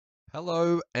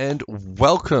Hello and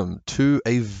welcome to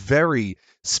a very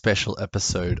special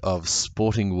episode of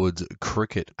Sporting Woods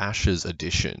Cricket Ashes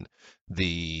Edition.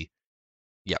 The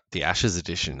Ashes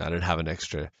Edition. I don't have an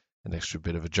extra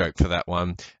bit of a joke for that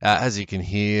one. As you can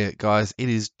hear, guys, it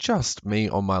is just me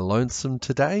on my lonesome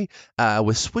today.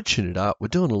 We're switching it up. We're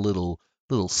doing a little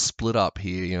split up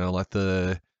here.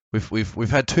 We've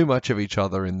had too much of each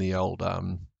other in the old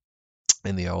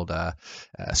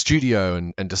studio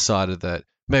and decided that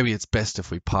maybe it's best if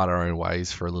we part our own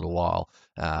ways for a little while.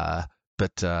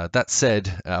 But that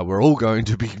said, we're all going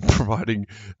to be providing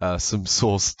some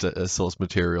source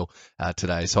material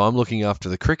today. So I'm looking after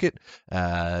the cricket,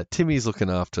 Timmy's looking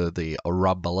after the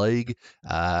rugby league,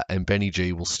 and Benny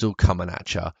G will still coming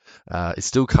at you. It's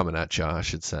still coming at you, I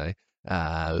should say.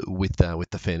 With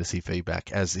the fantasy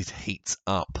feedback as it heats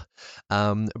up.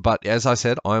 But as I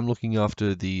said, I'm looking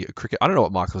after the cricket. I don't know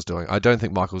what Michael's doing. I don't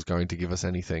think Michael's going to give us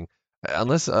anything.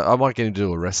 Unless I might get him to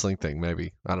do a wrestling thing,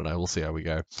 maybe. I don't know. We'll see how we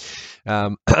go.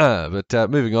 But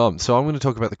moving on. So I'm going to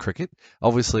talk about the cricket.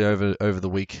 Obviously, over the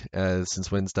week,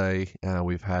 since Wednesday,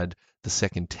 we've had the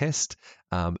second test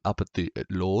up at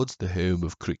Lords, the home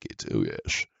of cricket. Oh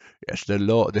yes, yes,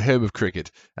 the home of cricket.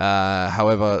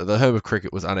 However, the home of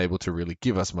cricket was unable to really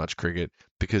give us much cricket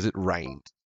because it rained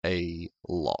a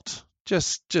lot.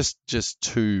 Just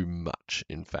too much,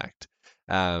 in fact.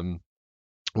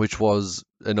 Which was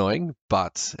annoying,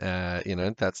 but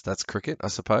that's cricket, I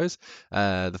suppose.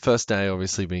 The first day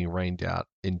obviously being rained out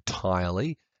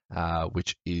entirely,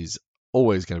 which is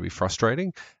always going to be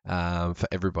frustrating for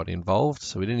everybody involved.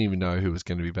 So we didn't even know who was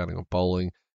going to be batting or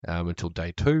bowling until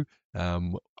day two,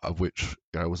 of which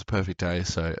was a perfect day.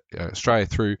 So Australia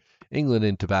threw England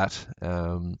into bat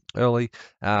early,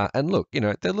 and look,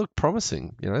 they looked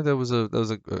promising. There was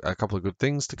a couple of good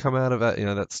things to come out of it.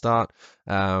 That start.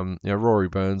 Rory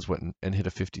Burns went and hit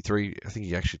a 53. I think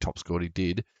he actually top scored. He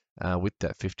did with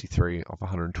that 53 of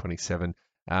 127.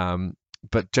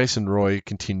 But Jason Roy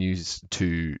continues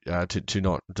to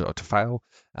fail,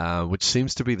 which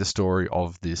seems to be the story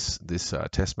of this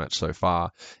Test match so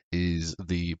far. Is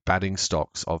the batting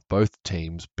stocks of both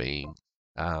teams being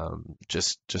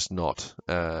just not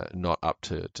up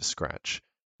to scratch,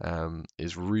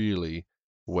 is really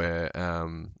where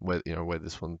the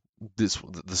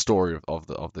story of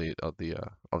the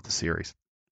series.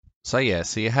 So yeah,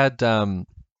 so you had a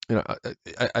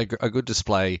good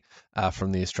display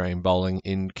from the Australian bowling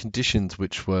in conditions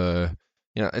which were,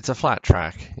 it's a flat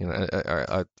track,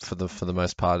 for the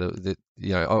most part.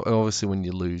 Obviously when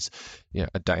you lose,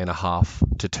 a day and a half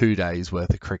to 2 days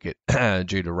worth of cricket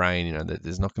due to rain,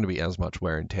 there's not going to be as much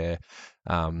wear and tear,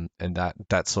 and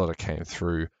that sort of came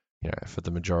through. For the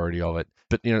majority of it.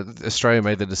 But, Australia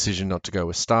made the decision not to go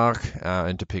with Stark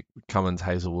and to pick Cummins,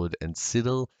 Hazelwood, and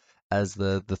Siddle as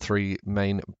the three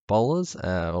main bowlers,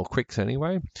 or quicks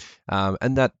anyway.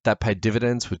 And that paid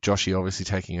dividends with Joshy obviously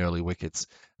taking early wickets,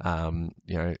 and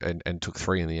took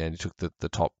three in the end. He took the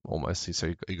top almost.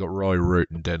 So he got Roy,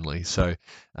 Root, and Denley. So,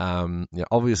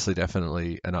 obviously,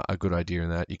 definitely a good idea in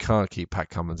that. You can't keep Pat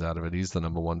Cummins out of it. He's the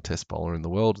number one test bowler in the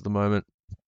world at the moment.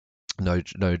 No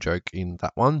joke in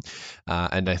that one.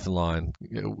 And Nathan Lyon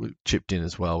chipped in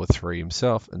as well with three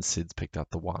himself, and Sid's picked up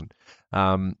the one.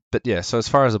 But yeah, so as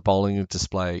far as a bowling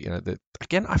display,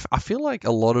 again, I feel like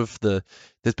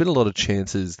there's been a lot of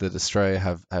chances that Australia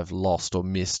have lost or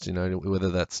missed,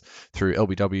 whether that's through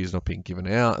LBWs not being given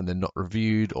out and then not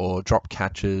reviewed, or drop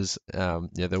catches.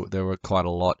 There were quite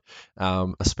a lot,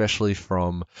 especially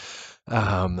from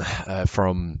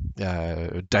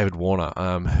David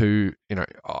Warner, who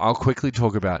I'll quickly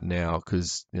talk about now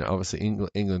because obviously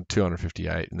England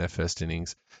 258 in their first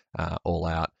innings, all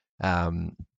out.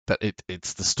 But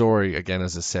it's the story again,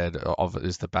 as I said, of it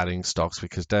is the batting stocks,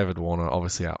 because David Warner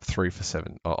obviously out 3 for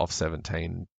 7 off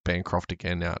 17. Bancroft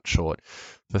again out short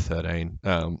for 13.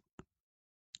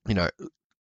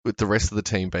 With the rest of the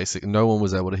team, basically, no one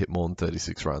was able to hit more than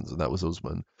 36 runs, and that was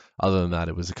Usman. Other than that,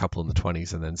 it was a couple in the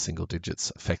 20s and then single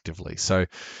digits effectively. So,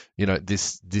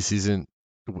 this isn't.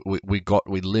 We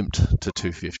limped to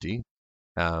 250,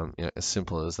 as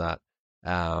simple as that.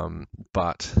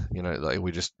 But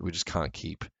we just can't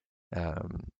keep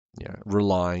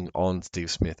relying on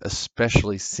Steve Smith,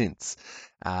 especially since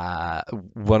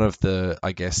one of the,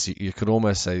 I guess you could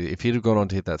almost say, if he'd have gone on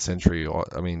to hit that century, or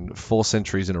 4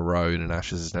 centuries in a row in an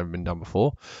Ashes has never been done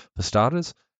before for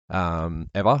starters,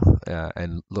 ever.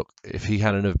 And look, if he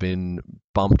hadn't have been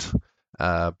bumped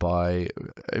by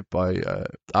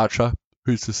Archer,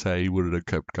 who's to say he wouldn't have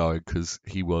kept going, because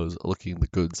he was looking the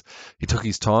goods. He took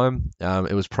his time.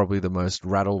 It was probably the most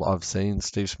rattled I've seen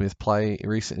Steve Smith play in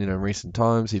recent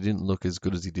times. He didn't look as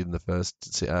good as he did in the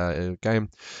first game,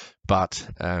 But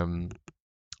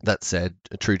that said,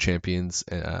 true champions,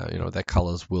 their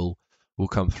colours will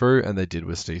come through, and they did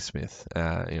with Steve Smith.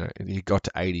 He got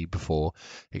to 80 before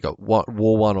he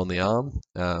wore one on the arm,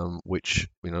 which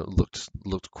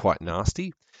looked quite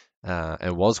nasty,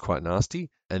 and was quite nasty,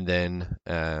 and then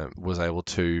was able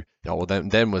to,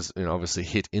 then was obviously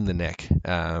hit in the neck,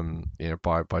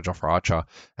 by Jofra Archer,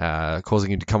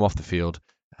 causing him to come off the field,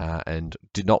 and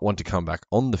did not want to come back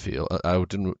on the field.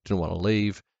 Didn't want to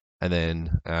leave. And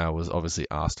then was obviously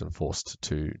asked and forced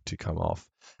to come off.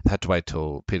 Had to wait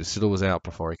till Peter Siddle was out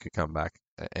before he could come back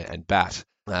and bat.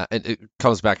 And it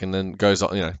comes back and then goes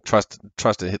on, tries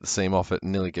to hit the seam off it,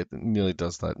 and nearly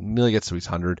does that, nearly gets to his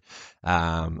 100.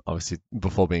 Obviously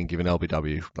before being given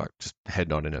LBW, like just head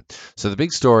nod in it. So the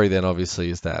big story then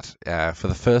obviously is that for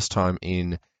the first time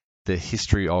in the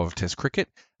history of Test cricket,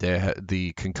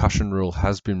 the concussion rule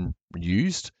has been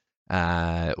used.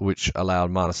 Which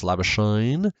allowed Marnus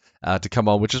Labuschagne to come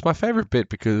on, which is my favourite bit,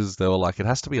 because they were like, it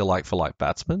has to be a like-for-like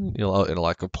batsman,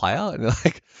 like a player, and you're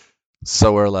like,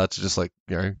 so we're allowed to just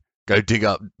go dig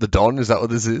up the Don? Is that what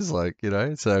this is?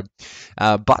 So,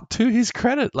 but to his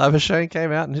credit, Labuschagne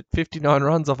came out and hit 59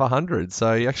 runs off 100,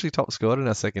 so he actually top scored in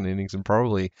our second innings and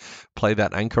probably played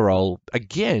that anchor role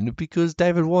again, because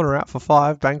David Warner out for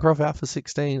 5, Bancroft out for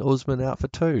 16, Usman out for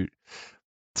 2.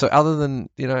 So other than,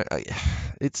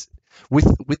 it's with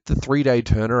the 3-day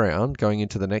turnaround going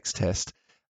into the next test,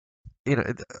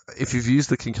 if you've used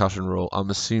the concussion rule, I'm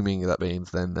assuming that means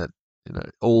then that,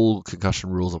 all concussion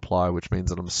rules apply, which means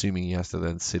that I'm assuming he has to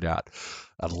then sit out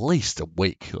at least a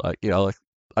week. I know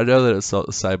that it's not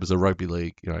the same as a rugby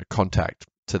league, contact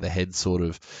to the head sort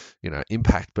of,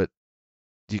 impact, but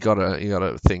you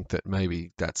gotta think that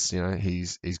maybe that's,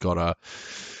 he's got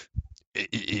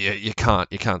you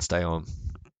can't stay on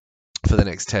for the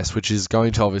next test, which is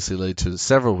going to obviously lead to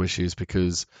several issues,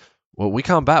 because, well, we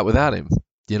can't bat without him.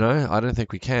 I don't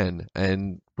think we can.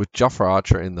 And with Jofra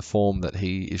Archer in the form that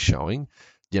he is showing,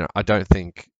 I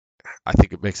think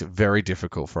it makes it very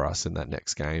difficult for us in that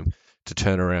next game to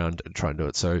turn around and try and do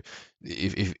it. So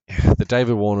if the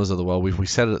David Warners of the world, we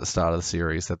said it at the start of the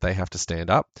series that they have to stand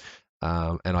up.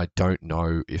 And I don't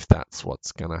know if that's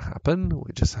what's going to happen.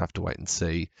 We just have to wait and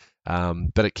see.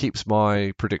 But it keeps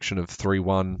my prediction of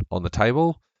 3-1 on the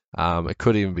table. It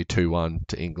could even be 2-1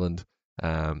 to England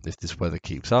if this weather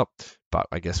keeps up. But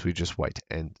I guess we just wait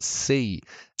and see.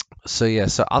 So yeah.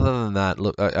 So other than that,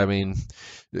 look, I mean,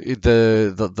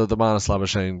 the Marnus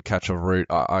Labuschagne catch of root,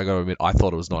 I got to admit, I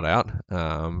thought it was not out.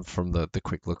 From the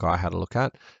quick look I had a look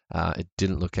at, it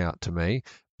didn't look out to me.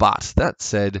 But that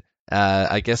said,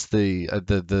 I guess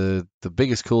the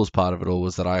biggest, coolest part of it all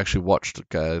was that I actually watched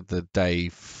the day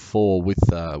 4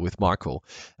 with Michael,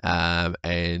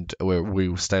 and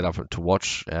we stayed up to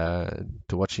watch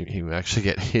him actually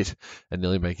get hit and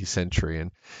nearly make his century.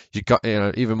 And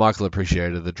even Michael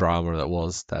appreciated the drama that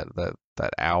was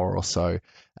that hour or so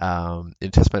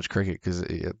in Test match cricket, because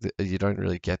you don't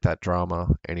really get that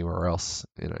drama anywhere else,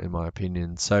 in my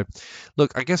opinion. So,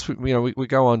 look, I guess we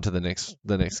go on to the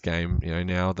next game.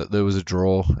 Now that there was a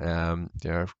draw,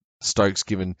 Stokes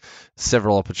given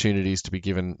several opportunities to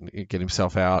get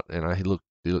himself out, and he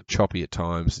looked choppy at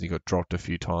times, and he got dropped a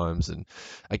few times, and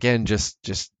again, just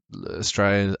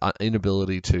Australia's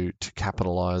inability to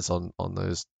capitalise on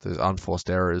those unforced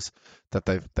errors that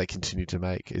they continue to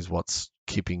make is what's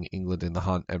keeping England in the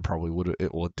hunt, and probably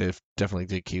definitely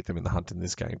did keep them in the hunt in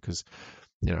this game, because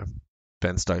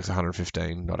Ben Stokes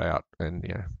 115 not out, and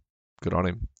good on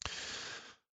him.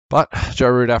 But Joe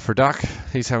Root out for a duck,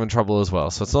 he's having trouble as well.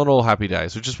 So it's not all happy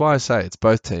days, which is why I say it's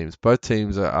both teams. Both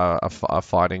teams are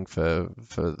fighting for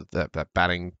that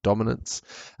batting dominance,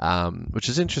 which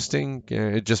is interesting.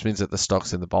 It just means that the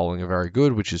stocks in the bowling are very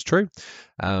good, which is true.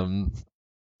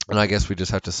 And I guess we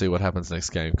just have to see what happens next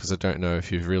game, because I don't know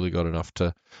if you've really got enough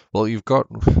to. Well, you've got,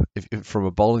 if from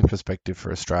a bowling perspective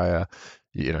for Australia,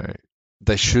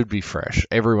 they should be fresh.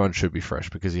 Everyone should be fresh,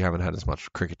 because you haven't had as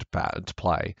much cricket to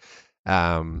play.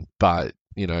 But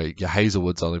your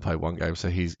Hazelwood's only played one game, so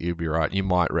he'll be right. You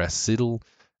might rest Siddle,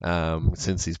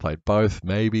 since he's played both,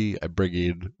 maybe, and bring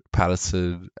in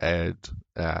Patterson and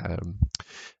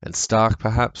Stark,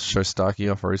 perhaps show Starkey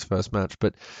off for his first match.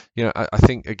 But I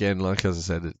think, again, like as I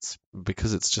said, it's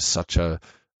because it's just such a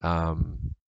day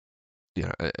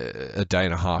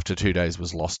and a half to 2 days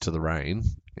was lost to the rain.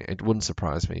 It wouldn't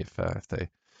surprise me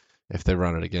if they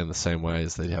run it again the same way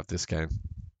as they have this game.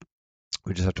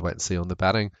 We just have to wait and see on the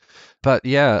batting. But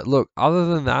yeah, look,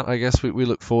 other than that, I guess we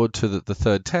look forward to the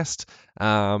third test.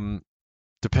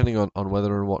 Depending on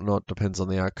weather and whatnot, depends on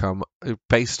the outcome.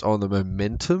 Based on the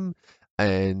momentum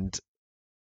and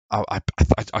I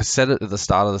said it at the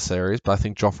start of the series, but I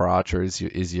think Jofra Archer is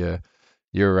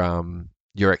your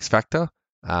X factor,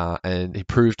 and he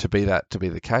proved to be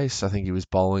the case. I think he was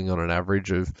bowling on an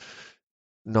average of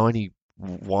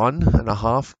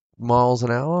 91.5 miles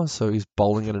an hour, so he's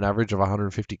bowling at an average of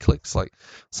 150 clicks, like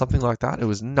something like that. It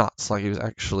was nuts. Like he was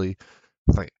actually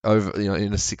like over,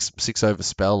 in a six over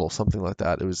spell or something like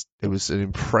that. It was an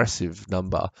impressive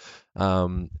number,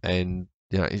 and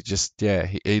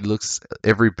he looks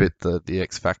every bit the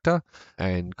X factor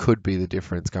and could be the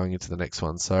difference going into the next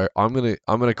one. So I'm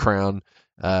gonna crown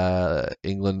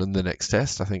England in the next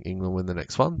test. I think England win the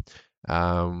next one,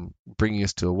 bringing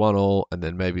us to a 1-1, and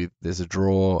then maybe there's a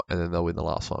draw, and then they'll win the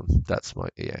last one. That's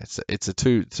it's a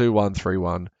 2-1,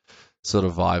 3-1 sort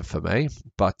of vibe for me.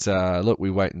 But look,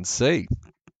 we wait and see.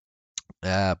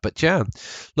 But yeah,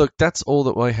 look, that's all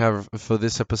that we have for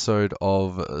this episode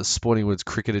of Sporting Woods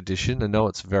Cricket Edition. I know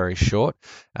it's very short,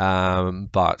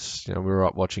 but we're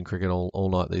up watching cricket all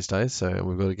night these days, so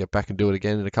we've got to get back and do it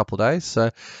again in a couple of days.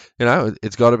 So,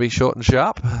 it's got to be short and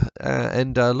sharp.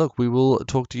 And look, we will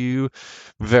talk to you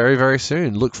very, very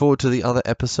soon. Look forward to the other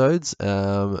episodes.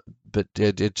 But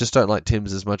just don't like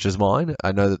Tim's as much as mine.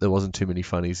 I know that there wasn't too many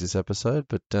funnies this episode,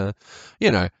 but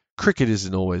cricket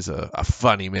isn't always a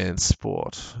funny man's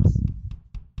sport.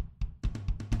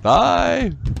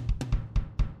 Bye!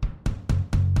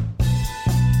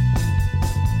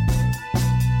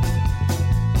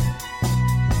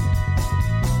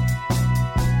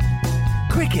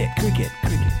 Cricket.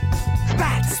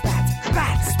 Bats.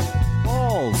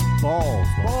 Balls.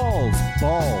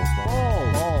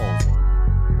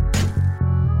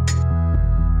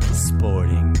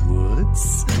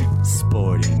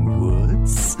 Sporting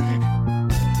Woods.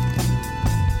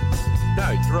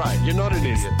 No, right. You're not an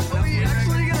idiot. Are we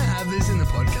actually going to have this in the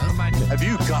podcast? Have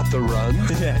you got the run?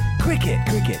 Cricket.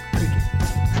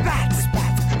 Bats.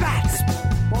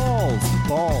 Balls.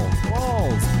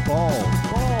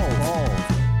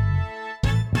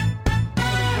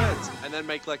 And then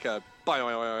make like a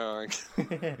boing.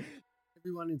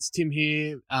 Everyone, it's Tim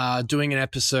here, doing a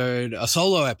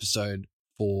solo episode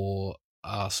for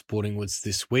Sporting Woods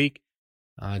this week.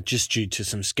 Just due to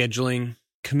some scheduling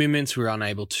commitments, we were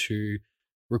unable to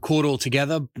record all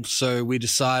together. So we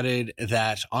decided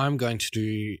that I'm going to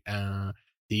do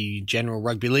the General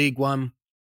Rugby League one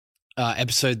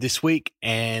episode this week,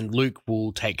 and Luke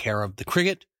will take care of the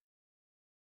cricket.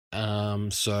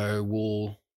 So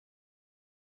we'll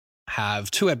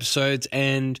have 2 episodes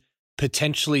and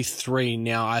potentially 3.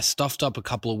 Now, I stuffed up a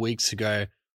couple of weeks ago,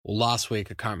 or last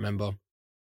week, I can't remember.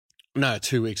 No,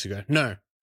 2 weeks ago. No,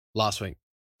 last week.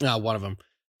 One of them.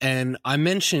 And I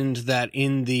mentioned that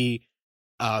in the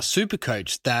Super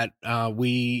Coach that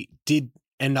we did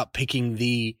end up picking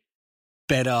the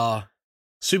better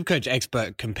Super Coach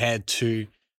expert compared to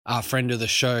our friend of the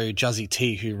show, Juzzy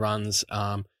T, who runs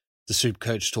the Super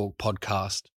Coach Talk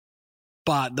podcast.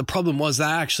 But the problem was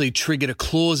that actually triggered a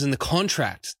clause in the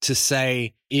contract to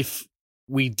say if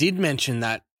we did mention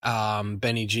that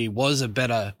Benny G was a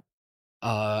better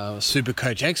Super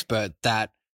Coach expert,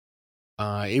 that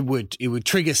it would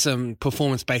trigger some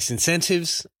performance-based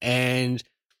incentives, and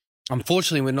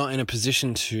unfortunately we're not in a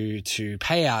position to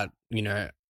pay out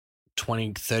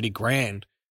 20-30 grand,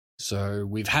 so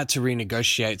we've had to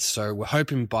renegotiate. So we're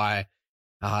hoping by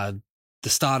the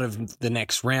start of the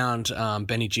next round,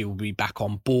 Benny G will be back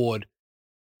on board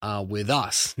with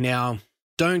us. Now,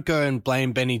 don't go and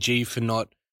blame Benny G for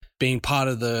not being part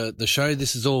of the show.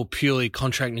 This is all purely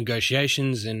contract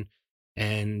negotiations, and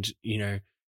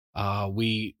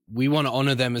we want to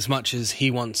honor them as much as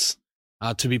he wants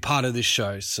to be part of this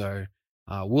show. So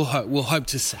we'll hope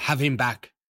to have him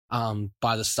back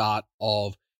by the start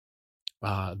of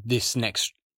this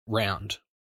next round.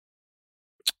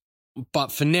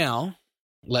 But for now,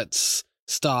 let's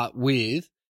start with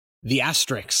the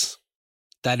asterisks.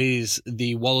 That is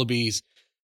the Wallabies'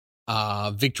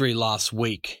 victory last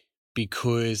week,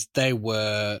 because they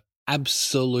were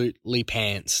absolutely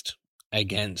pantsed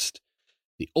against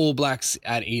the All Blacks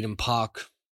at Eden Park.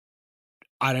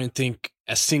 I don't think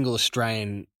a single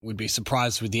Australian would be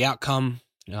surprised with the outcome,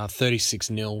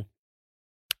 36-0.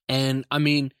 And, I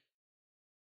mean,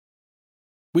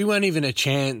 we weren't even a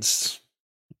chance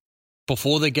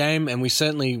before the game, and we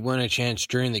certainly weren't a chance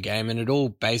during the game, and it all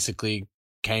basically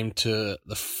came to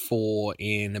the fore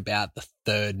in about the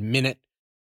 3rd minute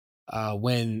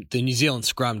when the New Zealand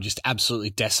scrum just absolutely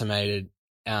decimated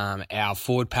our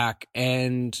forward pack,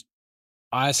 and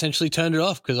I essentially turned it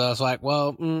off because I was like,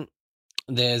 well,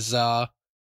 there's the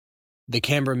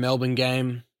Canberra-Melbourne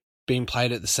game being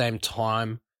played at the same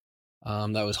time.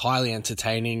 That was highly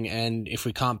entertaining. And if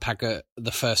we can't pack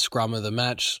the first scrum of the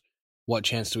match, what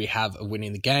chance do we have of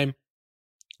winning the game?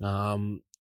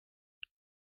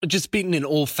 Just beaten in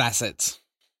all facets.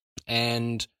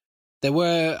 And there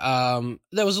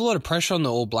was a lot of pressure on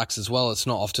the All Blacks as well. It's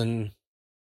not often,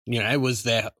 it was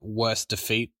their worst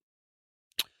defeat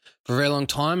for a very long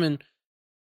time.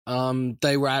 And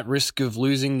they were at risk of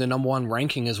losing the number one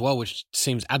ranking as well, which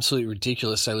seems absolutely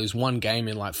ridiculous. They lose one game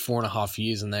in like 4.5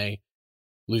 years and they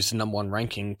lose the number one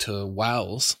ranking to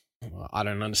Wales. I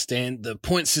don't understand the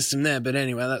point system there, but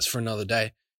anyway, that's for another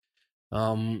day.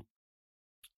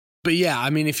 But yeah, I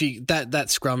mean, if you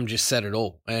that scrum just said it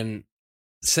all and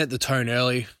set the tone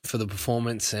early for the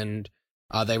performance, and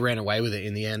they ran away with it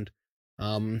in the end.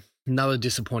 Another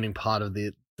disappointing part of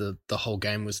the whole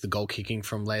game was the goal kicking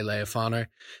from Lele Afano.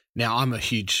 Now, I'm a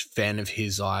huge fan of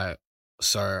his, so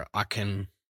I don't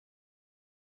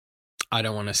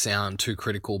want to sound too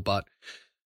critical, but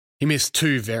he missed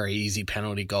 2 very easy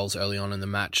penalty goals early on in the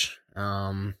match.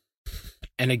 And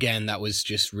again, that was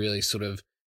just really sort of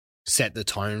set the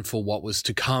tone for what was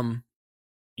to come.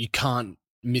 You can't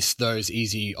miss those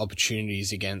easy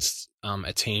opportunities against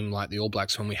a team like the All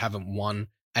Blacks when we haven't won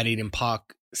at Eden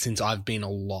Park since I've been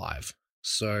alive.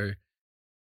 So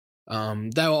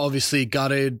they were obviously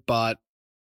gutted, but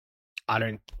I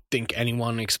don't think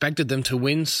anyone expected them to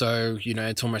win. So,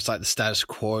 it's almost like the status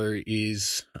quo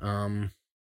is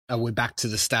we're back to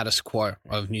the status quo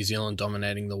of New Zealand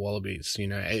dominating the Wallabies.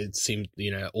 It seemed,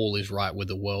 all is right with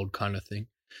the world kind of thing.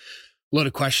 A lot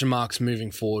of question marks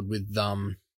moving forward with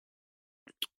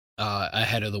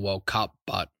ahead of the World Cup,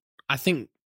 but I think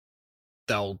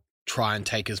they'll try and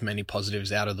take as many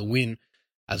positives out of the win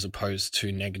as opposed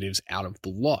to negatives out of the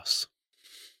loss.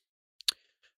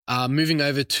 Moving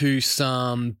over to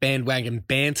some bandwagon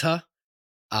banter.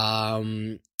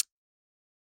 In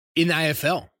the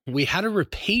AFL, we had a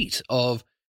repeat of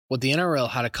what the NRL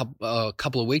had a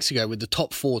couple of weeks ago with the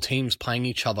top 4 teams playing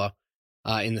each other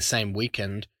in the same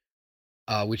weekend,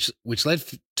 which led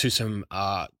to some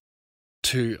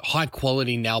to high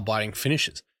quality nail biting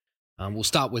finishes. We'll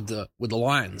start with the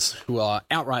Lions, who are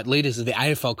outright leaders of the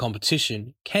AFL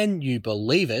competition. Can you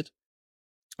believe it?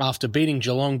 After beating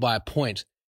Geelong by a point.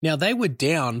 Now, they were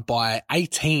down by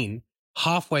 18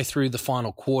 halfway through the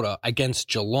final quarter against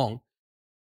Geelong.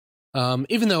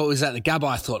 Even though it was at the Gabba,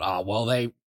 I thought,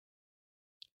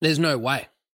 there's no way.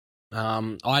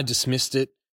 I dismissed it.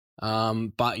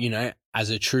 But, as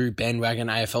a true bandwagon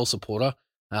AFL supporter,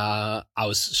 I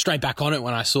was straight back on it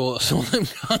when I saw them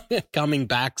coming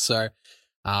back. So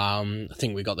I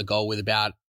think we got the goal with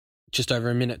about just over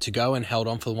a minute to go and held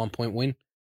on for the 1-point win.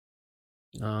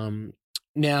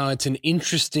 Now, it's an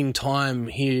interesting time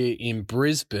here in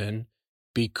Brisbane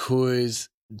because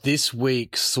this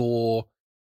week saw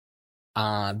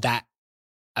that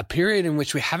a period in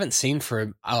which we haven't seen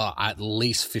for at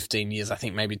least 15 years, I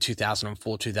think maybe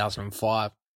 2004,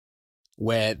 2005,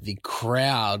 where the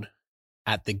crowd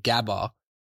at the Gabba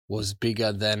was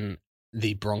bigger than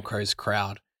the Broncos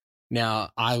crowd.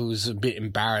 Now, I was a bit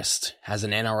embarrassed as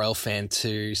an NRL fan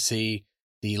to see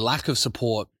the lack of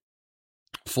support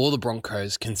for the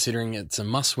Broncos, considering it's a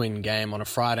must-win game on a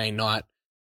Friday night.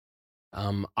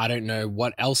 I don't know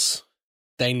what else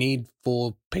they need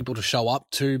for people to show up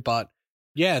to, but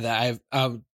yeah,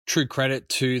 true credit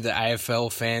to the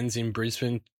AFL fans in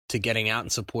Brisbane to getting out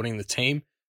and supporting the team.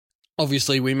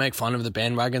 Obviously, we make fun of the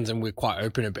bandwagons and we're quite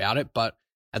open about it, but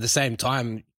at the same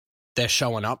time, they're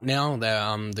showing up now.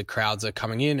 The crowds are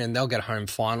coming in and they'll get a home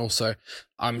final, so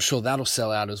I'm sure that'll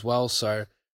sell out as well. So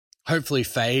hopefully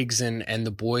Fags and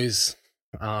the boys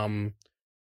go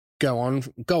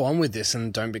on with this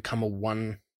and don't become a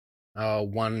one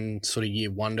sort of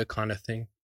year wonder kind of thing.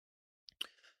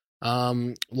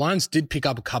 Lions did pick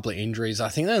up a couple of injuries. I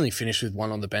think they only finished with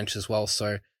one on the bench as well.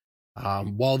 So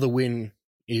while the win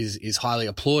is highly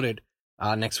applauded,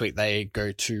 next week they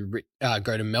go to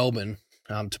Melbourne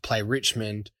to play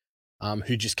Richmond,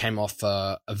 who just came off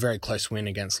a very close win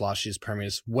against last year's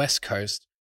premiers West Coast.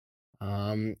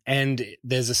 And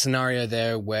there's a scenario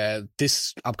there where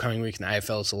this upcoming week in the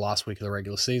AFL is the last week of the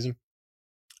regular season.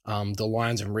 The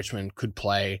Lions and Richmond could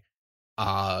play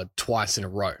twice in a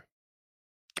row.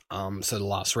 So the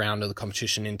last round of the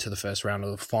competition into the first round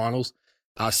of the finals.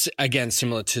 Again,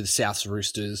 similar to the South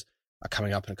Roosters are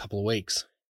coming up in a couple of weeks.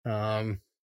 A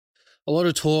lot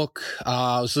of talk.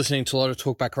 I was listening to a lot of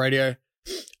Talkback Radio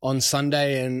on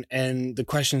Sunday, and the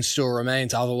question still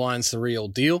remains, are the Lions the real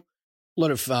deal? A lot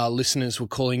of listeners were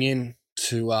calling in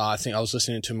to, I think I was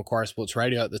listening to Macquarie Sports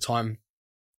Radio at the time,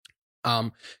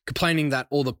 complaining that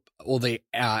all the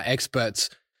experts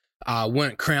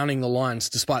weren't crowning the Lions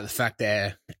despite the fact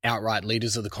they're outright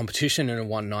leaders of the competition and have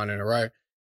won 9 in a row.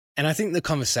 And I think the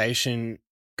conversation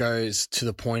goes to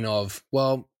the point of,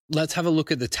 well, let's have a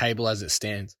look at the table as it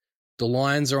stands. The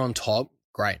Lions are on top,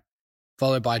 great,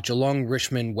 followed by Geelong,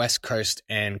 Richmond, West Coast,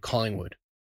 and Collingwood.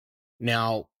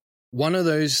 Now, one of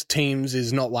those teams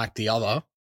is not like the other,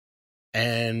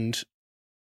 and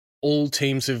all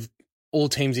teams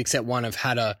except one have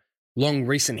had a long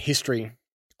recent history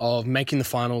of making the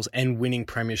finals and winning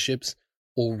premierships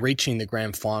or reaching the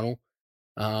grand final.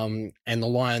 And the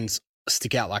Lions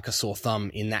stick out like a sore thumb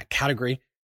in that category.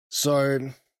 So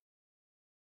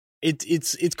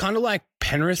it's kind of like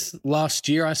Penrith last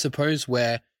year, I suppose,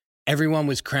 where everyone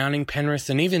was crowning Penrith,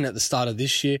 and even at the start of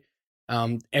this year,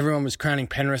 everyone was crowning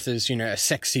Penrith as, a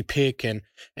sexy pick and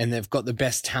they've got the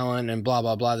best talent and blah,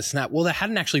 blah, blah, this and that. Well, they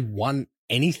hadn't actually won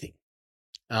anything.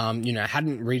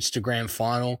 Hadn't reached a grand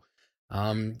final,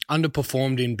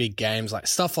 underperformed in big games, like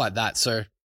stuff like that. So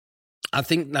I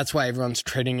think that's why everyone's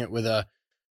treading it with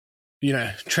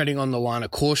treading on the line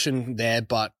of caution there.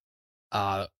 But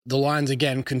the Lions,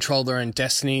 again, control their own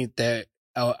destiny.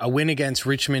 A win against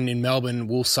Richmond in Melbourne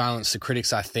will silence the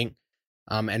critics, I think,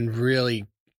 and really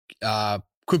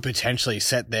could potentially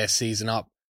set their season up.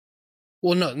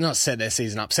 Well, not set their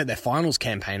season up, set their finals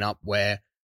campaign up where,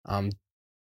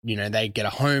 they get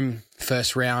a home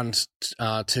first round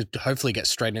to hopefully get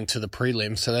straight into the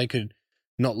prelim, so they could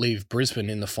not leave Brisbane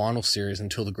in the final series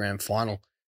until the grand final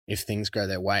if things go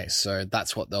their way. So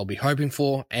that's what they'll be hoping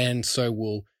for, and so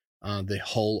will the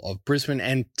whole of Brisbane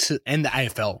and the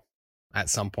AFL at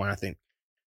some point, I think.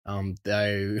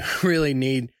 They really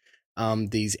need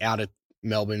these out of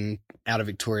Melbourne, out of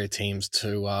Victoria teams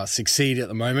to succeed at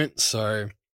the moment. So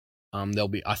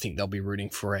I think they'll be rooting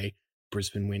for a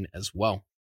Brisbane win as well.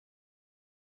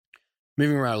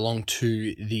 Moving right along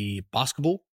to the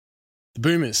basketball, the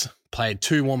Boomers played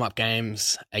 2 warm-up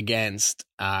games against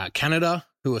Canada,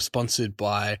 who are sponsored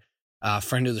by a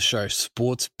friend of the show,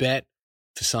 Sportsbet,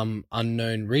 for some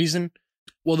unknown reason.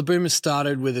 Well, the Boomers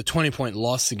started with a 20-point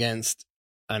loss against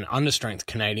an understrength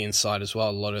Canadian side as well.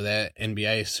 A lot of their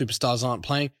NBA superstars aren't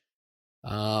playing.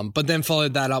 But then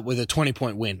followed that up with a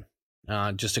 20-point win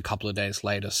just a couple of days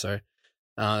later. So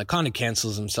it kind of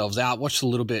cancels themselves out. Watched a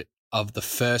little bit of the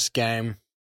first game.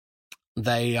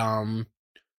 They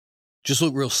just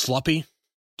look real sloppy,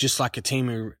 just like a team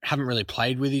who haven't really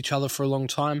played with each other for a long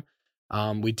time.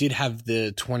 We did have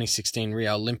the 2016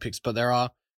 Rio Olympics, but there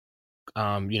are,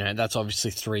 that's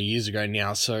obviously 3 years ago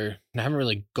now, so they haven't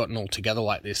really gotten all together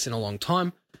like this in a long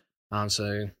time.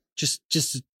 So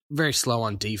just very slow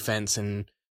on defense,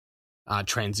 and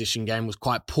transition game was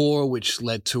quite poor, which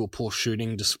led to a poor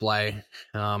shooting display,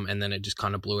 and then it just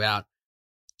kind of blew out.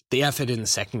 The effort in the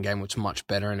second game was much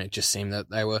better, and it just seemed that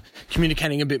they were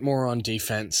communicating a bit more on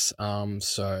defense.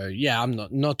 So yeah, I'm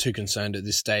not too concerned at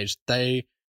this stage. They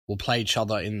will play each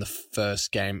other in the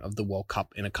first game of the World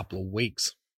Cup in a couple of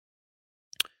weeks.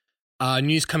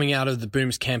 News coming out of the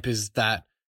Boomers camp is that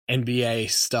NBA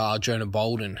star Jonah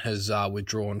Bolden has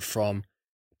withdrawn from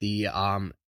the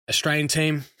Australian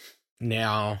team.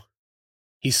 Now,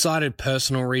 he cited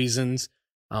personal reasons,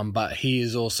 but he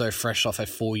is also fresh off a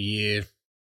 4-year,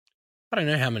 I don't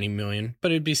know how many million,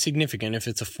 but it'd be significant if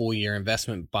it's a 4-year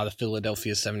investment by the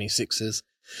Philadelphia 76ers.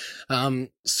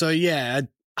 So yeah,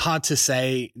 hard to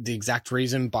say the exact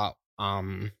reason, but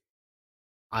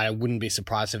I wouldn't be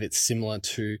surprised if it's similar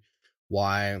to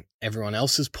why everyone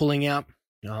else is pulling out.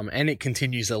 And it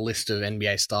continues a list of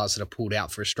NBA stars that are pulled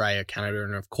out for Australia, Canada,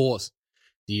 and of course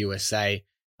the USA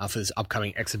for this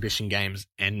upcoming exhibition games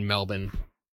in Melbourne.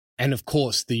 And of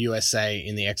course the USA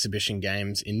in the exhibition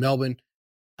games in Melbourne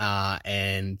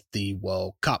and the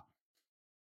World Cup.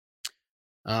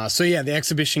 So yeah, the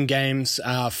exhibition games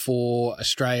for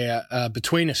Australia,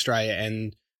 between Australia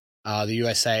and the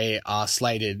USA are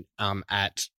slated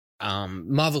at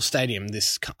Marvel Stadium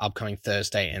this upcoming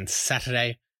Thursday and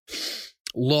Saturday.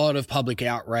 A lot of public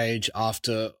outrage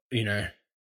after,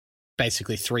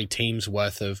 basically 3 teams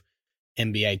worth of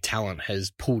NBA talent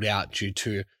has pulled out due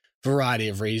to a variety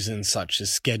of reasons such as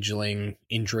scheduling,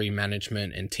 injury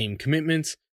management, and team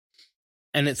commitments.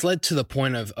 And it's led to the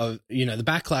point of the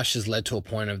backlash has led to a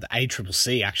point of the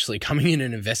ACCC actually coming in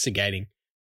and investigating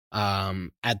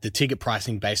at the ticket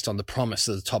pricing based on the promise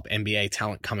of the top NBA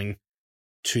talent coming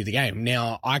to the game.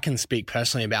 Now, I can speak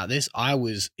personally about this. I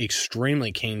was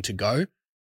extremely keen to go,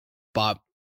 but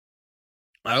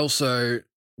I also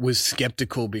was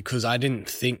skeptical because I didn't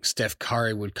think Steph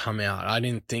Curry would come out. I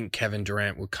didn't think Kevin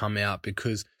Durant would come out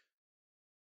because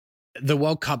the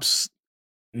World Cup's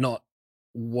not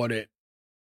what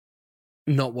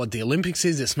the Olympics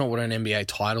is. It's not what an NBA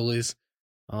title is.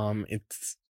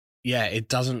 It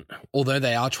doesn't, although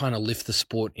they are trying to lift the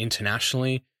sport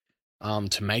internationally,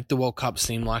 to make the World Cup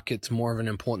seem like it's more of an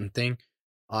important thing.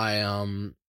 I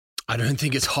don't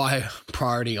think it's high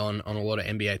priority on a lot of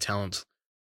NBA talents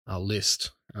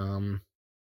list.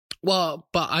 But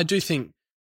I do think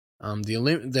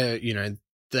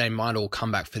they might all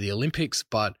come back for the Olympics,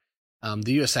 but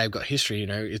the USA have got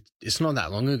history. It's not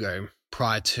that long ago,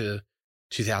 prior to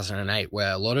 2008,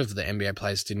 where a lot of the NBA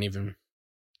players didn't even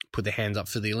put their hands up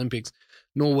for the Olympics,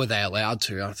 nor were they allowed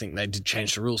to. I think they did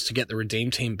change the rules to get the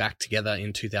Redeem Team back together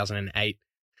in 2008,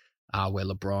 where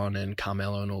LeBron and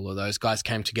Carmelo and all of those guys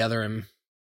came together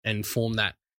and formed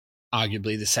that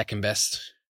arguably the second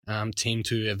best team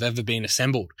to have ever been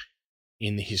assembled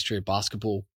in the history of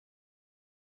basketball.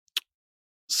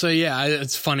 So yeah,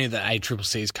 it's funny that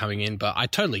ACCC is coming in, but I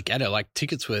totally get it. Like,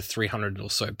 tickets were $300 or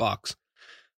so bucks.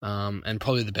 And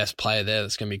probably the best player there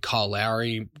that's going to be Kyle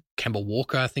Lowry. Kemba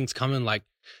Walker, I think, is coming. Like,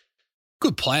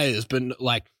 good players, but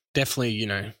like definitely,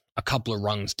 a couple of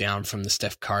rungs down from the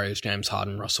Steph Currys, James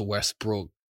Harden, Russell Westbrook,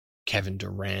 Kevin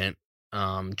Durant,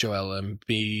 Joel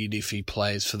Embiid, if he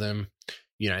plays for them.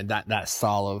 That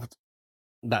style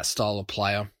of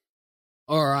player.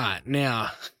 All right,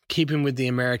 now keeping with the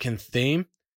American theme,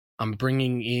 I'm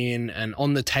bringing in an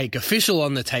official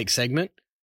on the take segment,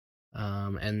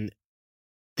 and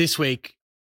this week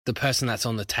the person that's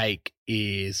on the take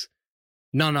is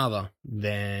none other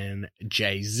than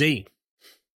Jay-Z.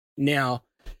 Now,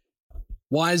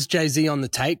 why is Jay-Z on the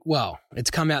take? Well,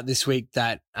 it's come out this week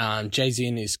that Jay-Z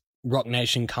and his Roc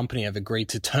Nation company have agreed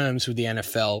to terms with the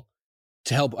NFL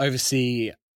to help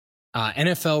oversee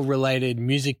NFL-related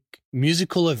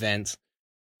musical events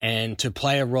and to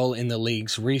play a role in the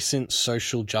league's recent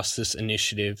social justice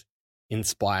initiative,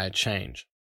 Inspire Change.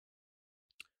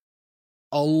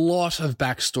 A lot of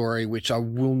backstory, which I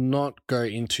will not go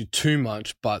into too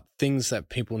much, but things that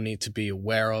people need to be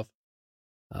aware of.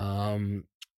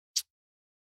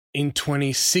 In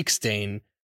 2016,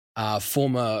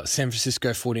 former San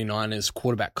Francisco 49ers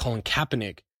quarterback Colin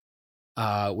Kaepernick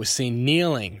was seen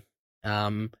kneeling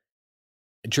during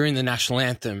the national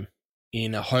anthem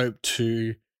in a hope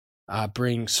to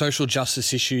bring social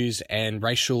justice issues and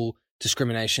racial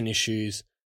discrimination issues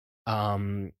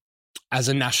bring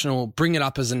it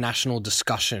up as a national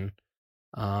discussion.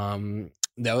 At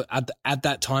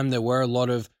that time, there were a lot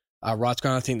of riots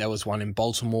going on. I think there was one in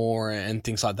Baltimore and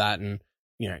things like that. And,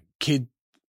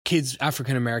 kids,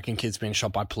 African-American kids being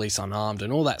shot by police unarmed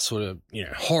and all that sort of,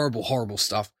 horrible, horrible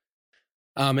stuff.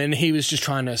 And he was just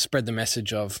trying to spread the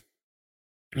message of,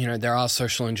 there are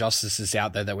social injustices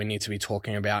out there that we need to be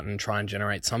talking about and try and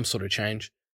generate some sort of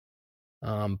change.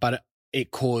 But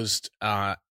it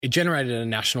generated a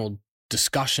national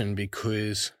discussion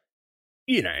because,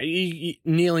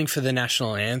 kneeling for the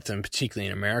national anthem, particularly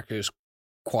in America, is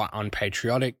quite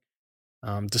unpatriotic.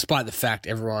 Despite the fact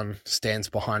everyone stands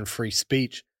behind free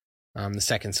speech, the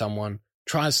second someone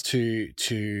tries to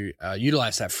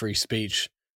utilize that free speech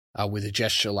with a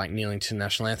gesture like kneeling to the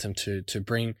national anthem to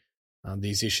bring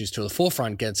these issues to the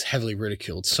forefront gets heavily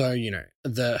ridiculed. So,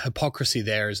 the hypocrisy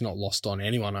there is not lost on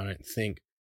anyone, I don't think.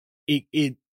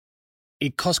 It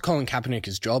cost Colin Kaepernick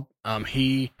his job. While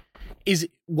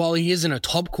he isn't a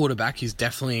top quarterback, he's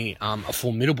definitely a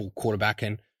formidable quarterback,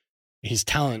 and his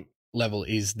talent level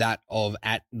is that of,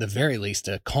 at the very least,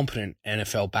 a competent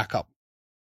NFL backup.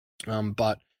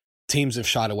 But teams have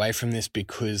shied away from this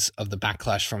because of the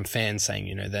backlash from fans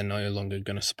saying, they're no longer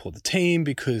going to support the team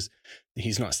because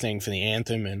he's not staying for the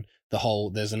anthem, and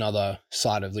there's another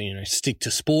side of the, stick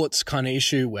to sports kind of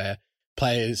issue where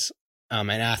players and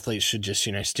athletes should just,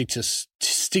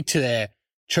 stick to their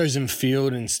chosen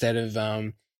field instead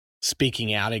of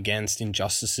speaking out against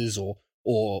injustices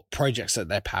or projects that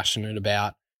they're passionate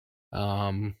about.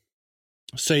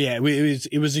 So yeah,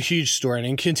 it was a huge story, and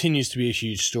it continues to be a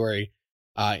huge story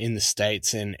in the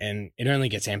States, and it only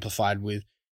gets amplified with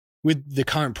the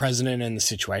current president and the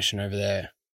situation over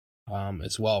there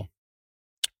as well.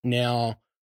 Now,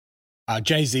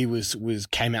 Jay-Z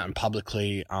came out and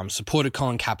publicly supported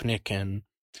Colin Kaepernick and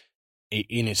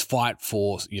in his fight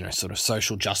for sort of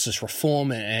social justice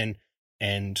reform, and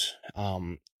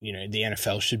the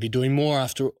NFL should be doing more.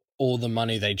 After all the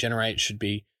money they generate should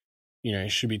be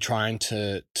trying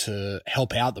to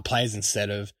help out the players instead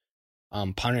of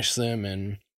punish them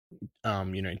and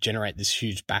generate this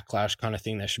huge backlash kind of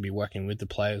thing. They should be working with the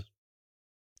players.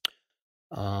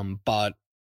 But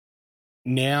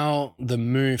now the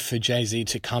move for Jay-Z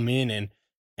to come in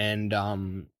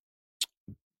and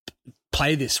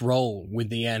play this role with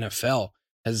the NFL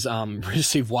has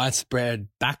received widespread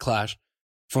backlash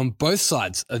from both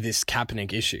sides of this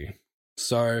Kaepernick issue.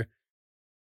 So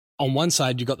on one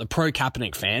side, you've got the pro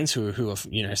Kaepernick fans who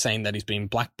are, saying that he's been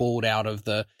blackballed out of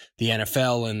the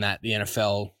NFL and that the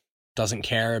NFL doesn't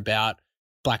care about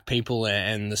black people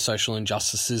and the social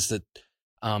injustices that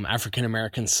African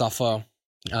Americans suffer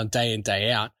day in,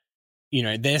 day out.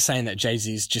 They're saying that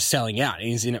Jay-Z is just selling out and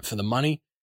he's in it for the money.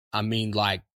 I mean,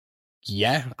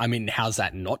 how's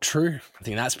that not true? I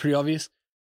think that's pretty obvious.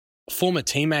 Former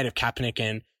teammate of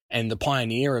Kaepernick and the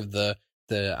pioneer of the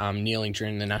kneeling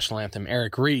during the national anthem,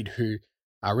 Eric Reid, who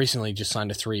recently just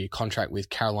signed a 3-year contract with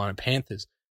Carolina Panthers,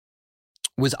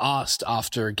 was asked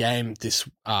after a game this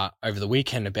over the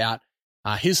weekend about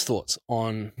his thoughts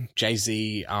on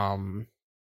Jay-Z,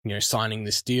 signing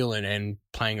this deal and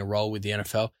playing a role with the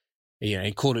NFL.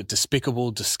 He called it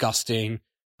despicable, disgusting.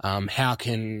 How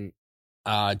can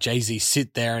Jay-Z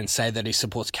sit there and say that he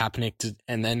supports Kaepernick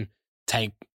and then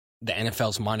take the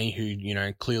NFL's money,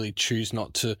 who, clearly choose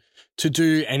not to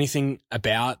do anything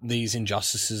about these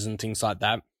injustices and things like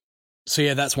that. So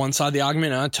yeah, that's one side of the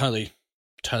argument. And I totally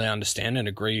understand and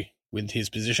agree with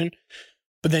his position.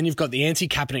 But then you've got the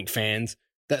anti-Kaepernick fans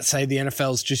that say the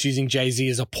NFL's just using Jay-Z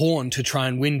as a pawn to try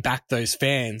and win back those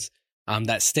fans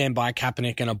that stand by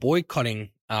Kaepernick and are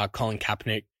boycotting Colin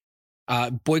Kaepernick,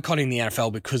 boycotting the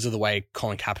NFL because of the way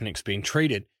Colin Kaepernick's being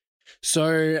treated.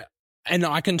 So, and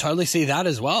I can totally see that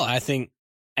as well. I think,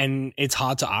 and it's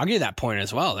hard to argue that point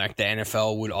as well. Like, the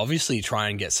NFL would obviously try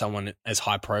and get someone as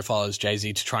high profile as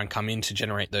Jay-Z to try and come in to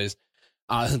generate those,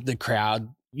 the crowd,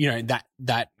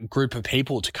 that group of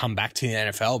people to come back to the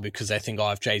NFL because they think,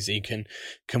 if Jay-Z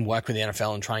can work with the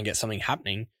NFL and try and get something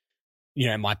happening,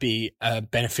 it might be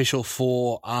beneficial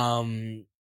for, the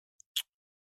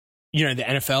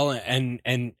NFL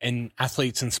and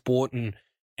athletes and sport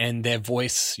and their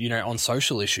voice, on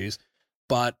social issues.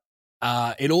 But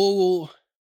all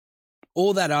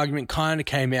that argument kind of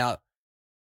came out,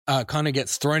 kind of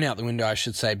gets thrown out the window, I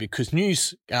should say, because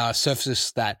news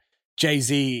surfaced that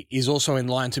Jay-Z is also in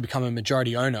line to become a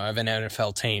majority owner of an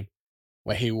NFL team,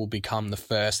 where he will become the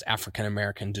first African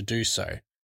American to do so.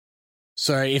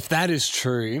 So if that is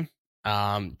true,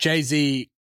 Jay-Z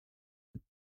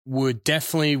would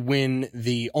definitely win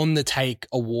the On the Take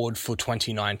award for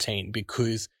 2019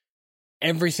 because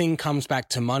everything comes back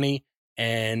to money.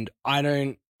 And I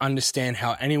don't understand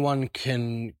how anyone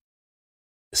can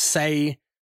say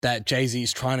that Jay-Z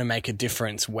is trying to make a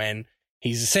difference when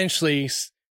he's essentially,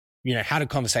 had a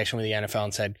conversation with the NFL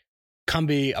and said, come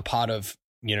be a part of,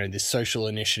 this social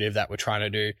initiative that we're trying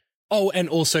to do. Oh, and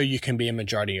also you can be a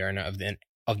majority owner of the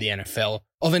NFL,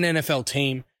 of an NFL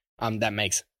team that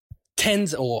makes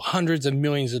tens or hundreds of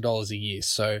millions of dollars a year.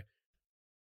 So,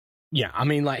 yeah, I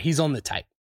mean, he's on the take.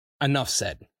 Enough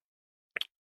said.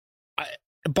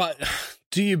 But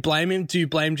do you blame him? Do you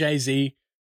blame Jay-Z?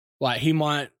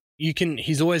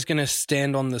 He's always going to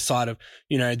stand on the side of,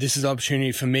 this is an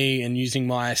opportunity for me and using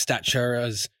my stature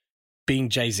as being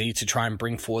Jay-Z to try and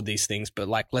bring forward these things. But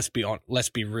let's be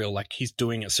real. He's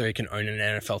doing it so he can own an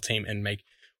NFL team and make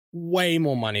way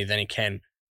more money than he can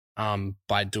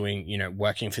by doing,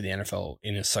 working for the NFL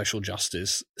in a social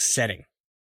justice setting.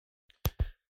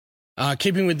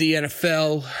 Keeping with the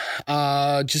NFL,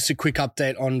 just a quick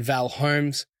update on Val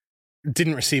Holmes.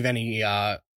 Didn't receive any,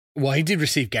 he did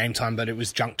receive game time, but it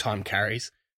was junk time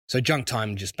carries. So junk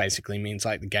time just basically means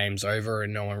the game's over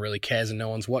and no one really cares and no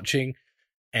one's watching.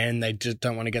 And they just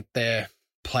don't want to get their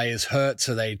players hurt,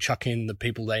 so they chuck in the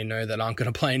people they know that aren't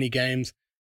going to play any games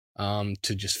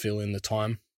to just fill in the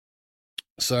time.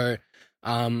 So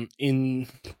in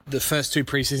the first 2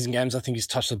 preseason games, I think he's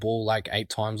touched the ball 8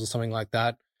 times or something like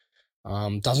that.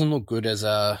 Doesn't look good as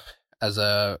a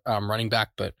running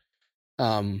back, but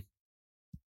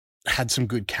had some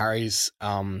good carries,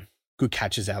 good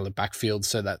catches out of the backfield,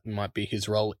 so that might be his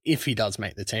role if he does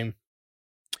make the team.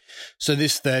 So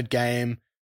this third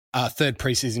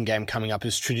preseason game coming up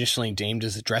is traditionally deemed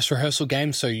as a dress rehearsal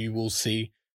game, so you will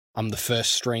see the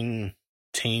first string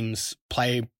teams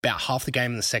play about half the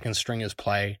game and the second stringers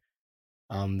play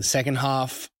the second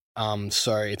half.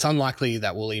 So it's unlikely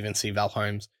that we'll even see Val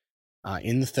Holmes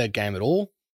in the third game at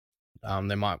all.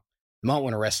 They might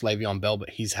want to rest Le'Veon Bell, but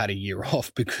he's had a year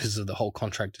off because of the whole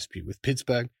contract dispute with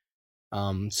Pittsburgh.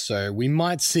 So we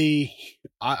might see,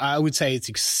 I would say it's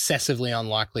excessively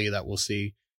unlikely that we'll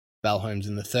see Val Holmes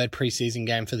in the third preseason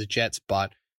game for the Jets,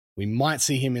 but we might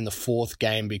see him in the fourth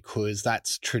game because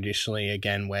that's traditionally,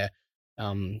 again, where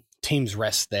teams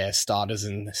rest their starters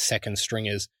and second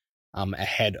stringers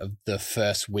ahead of the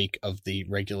first week of the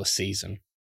regular season.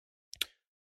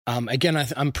 Again,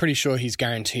 I'm pretty sure he's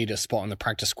guaranteed a spot on the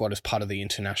practice squad as part of the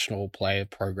international player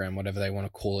program, whatever they want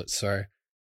to call it. So,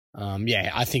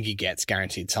 I think he gets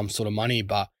guaranteed some sort of money,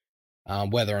 but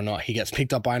Whether or not he gets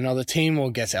picked up by another team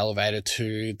or gets elevated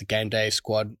to the game day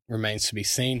squad remains to be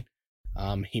seen.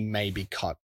 He may be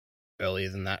cut earlier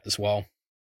than that as well.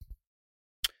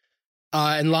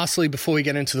 And lastly, before we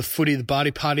get into the footy, the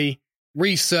Barty Party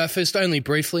resurfaced only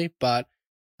briefly, but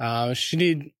she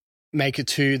did make it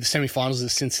to the semi-finals of the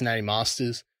Cincinnati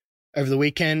Masters over the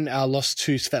weekend. Lost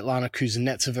to Svetlana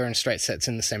Kuznetsova in straight sets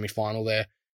in the semi-final there.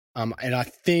 And I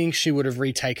think she would have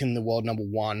retaken the world number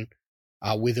one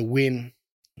with a win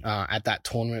at that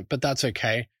tournament, but that's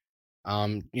okay.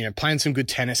 Playing some good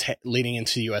tennis leading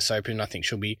into the US Open, I think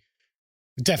she'll be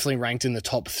definitely ranked in the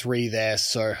top 3 there.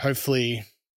 So hopefully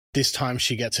this time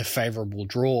she gets a favorable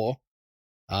draw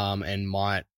and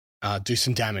might do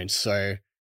some damage. So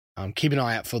keep an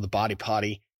eye out for the Barty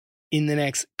Party in the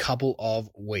next couple of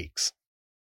weeks.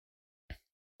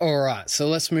 All right, so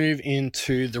let's move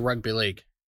into the rugby league.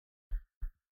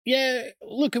 Yeah,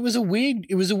 look, it was a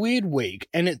weird week,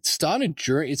 and it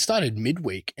started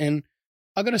midweek, and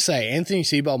I got to say, Anthony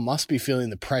Seibold must be feeling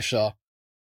the pressure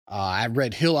at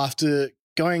Red Hill after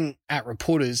going at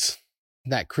reporters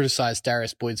that criticised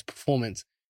Darius Boyd's performance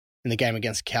in the game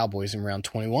against Cowboys in round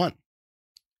 21.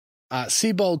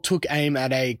 Seibold took aim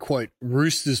at a, quote,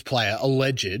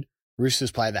 alleged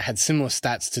Roosters player that had similar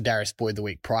stats to Darius Boyd the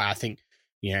week prior. I think,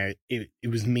 it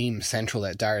was meme central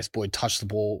that Darius Boyd touched the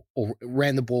ball or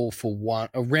ran the ball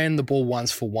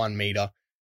once for 1 meter,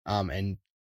 and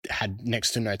had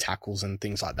next to no tackles and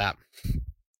things like that.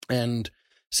 And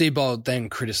Seibold then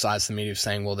criticised the media,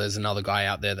 saying, well, there's another guy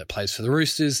out there that plays for the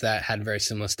Roosters that had very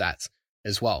similar stats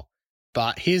as well.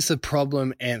 But here's the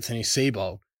problem, Anthony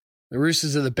Seibold. The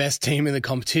Roosters are the best team in the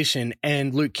competition,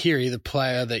 and Luke Keary, the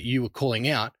player that you were calling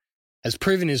out, has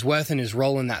proven his worth and his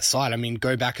role in that side. I mean,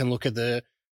 go back and look at the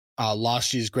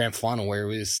last year's grand final where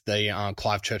he was the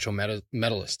Clive Churchill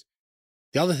medalist.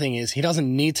 The other thing is he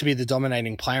doesn't need to be the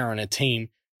dominating player on a team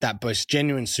that boasts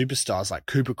genuine superstars like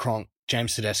Cooper Cronk,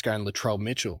 James Tedesco, and Latrell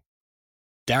Mitchell.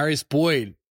 Darius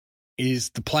Boyd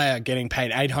is the player getting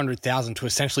paid $800,000 to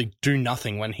essentially do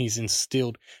nothing when he's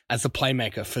instilled as the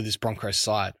playmaker for this Broncos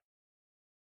side.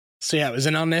 So yeah, it was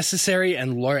an unnecessary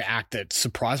and low act that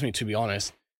surprised me, to be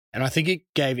honest. And I think it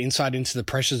gave insight into the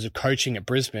pressures of coaching at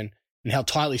Brisbane and how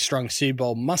tightly strung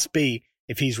Seibold must be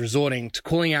if he's resorting to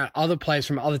calling out other players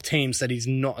from other teams that he's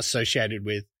not associated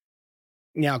with.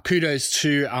 Now, kudos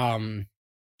to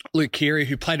Luke Keary,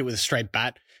 who played it with a straight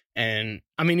bat. And,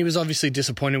 I mean, he was obviously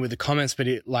disappointed with the comments, but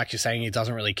like you're saying, he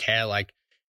doesn't really care. Like,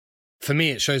 for me,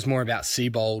 it shows more about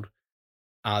Seibold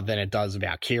than it does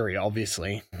about Keary,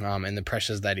 obviously, and the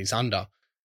pressures that he's under.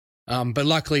 But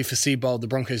luckily for Seibold, the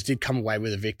Broncos did come away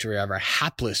with a victory over a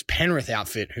hapless Penrith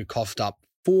outfit who coughed up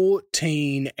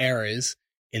 14 errors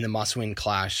in the must-win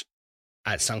clash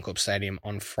at Suncorp Stadium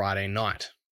on Friday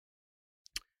night.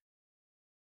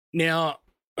 Now,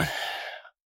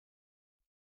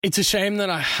 it's a shame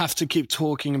that I have to keep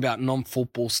talking about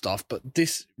non-football stuff, but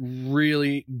this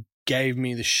really gave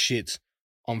me the shits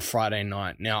on Friday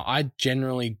night. Now, I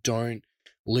generally don't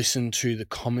listen to the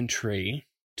commentary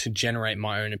to generate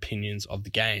my own opinions of the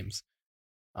games,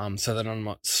 so that I'm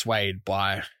not swayed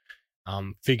by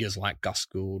figures like Gus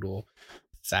Gould or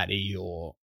Thaddy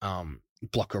or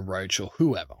Blocker Roach or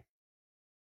whoever.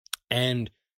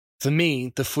 And for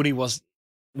me, the footy wasn't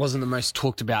the most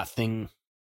talked about thing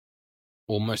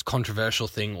or most controversial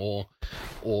thing or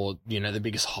the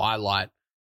biggest highlight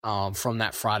from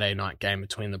that Friday night game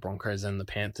between the Broncos and the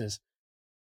Panthers.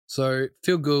 So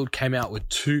Phil Gould came out with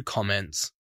 2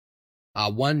 comments,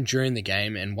 one during the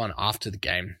game and one after the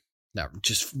game, that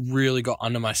just really got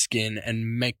under my skin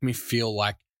and make me feel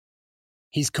like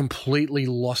he's completely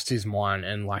lost his mind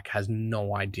and like has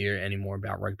no idea anymore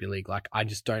about rugby league. Like, I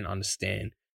just don't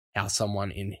understand how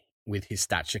someone with his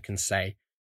stature can say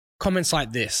comments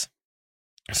like this.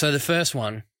 So the first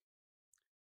one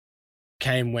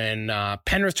came when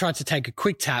Penrith tried to take a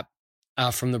quick tap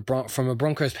from a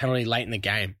Broncos penalty late in the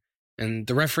game, and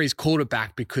the referees called it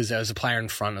back because there was a player in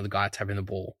front of the guy tapping the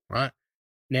ball, right?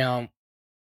 Now,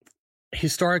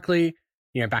 historically,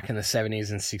 back in the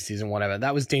 70s and 60s and whatever,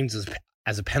 that was deemed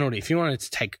as a penalty. If you wanted to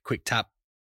take a quick tap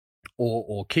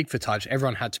or kick for touch,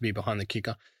 everyone had to be behind the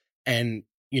kicker. And,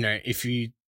 if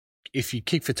you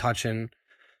kick for touch and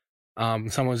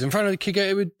someone was in front of the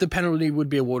kicker, the penalty would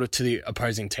be awarded to the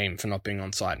opposing team for not being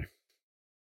onside.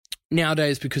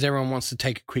 Nowadays, because everyone wants to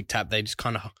take a quick tap, they just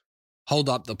kind of hold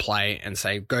up the play and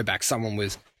say, go back, someone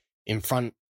was in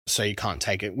front, so you can't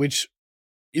take it, which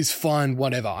is fine,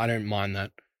 whatever. I don't mind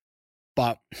that.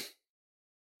 But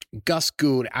Gus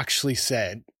Gould actually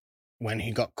said, when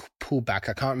he got pulled back,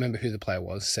 I can't remember who the player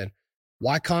was, said,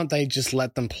 why can't they just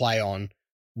let them play on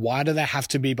why do they have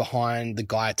to be behind the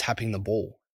guy tapping the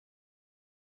ball?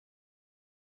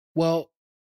 Well,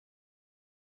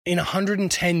 in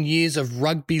 110 years of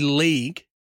rugby league,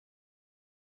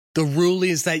 the rule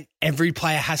is that every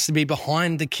player has to be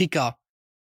behind the kicker.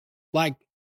 Like,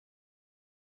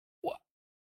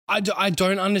 I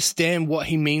don't understand what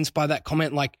he means by that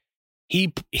comment. Like, he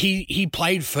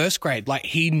played first grade. Like,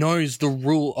 he knows the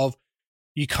rule of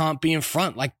you can't be in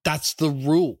front. Like, that's the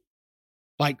rule.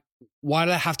 Like, why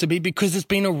do they have to be? Because it's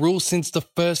been a rule since the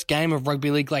first game of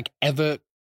rugby league, like, ever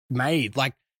made.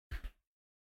 Like,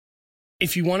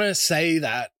 if you want to say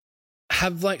that,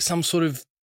 have, like, some sort of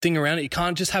thing around it. You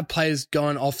can't just have players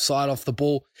going offside off the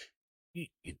ball.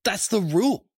 That's the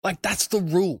rule. Like, that's the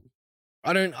rule.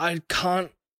 I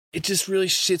can't, it just really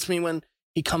shits me when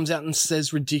he comes out and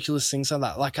says ridiculous things like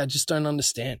that. Like, I just don't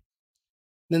understand.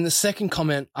 Then the second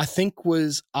comment, I think,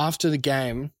 was after the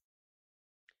game,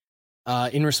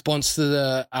 in response to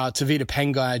the Tavita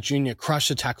Pangai Jr.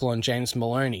 crusher tackle on James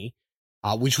Maloney,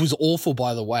 which was awful,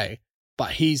 by the way,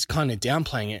 but he's kind of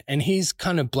downplaying it. And he's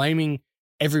kind of blaming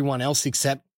everyone else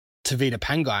except Tavita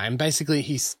Pangai. And basically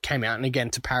he came out, and again,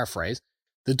 to paraphrase,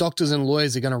 the doctors and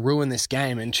lawyers are going to ruin this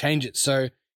game and change it so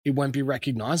it won't be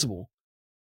recognizable.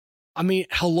 I mean,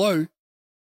 hello,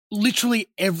 literally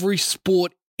every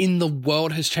sport in the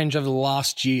world has changed over the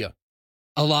last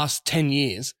 10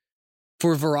 years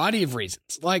for a variety of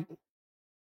reasons. Like,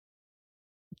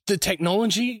 the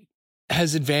technology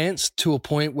has advanced to a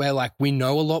point where, like, we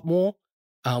know a lot more.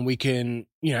 We can,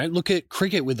 look at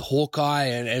cricket with Hawkeye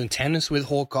and tennis with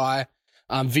Hawkeye,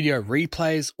 video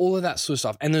replays, all of that sort of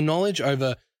stuff. And the knowledge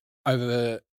over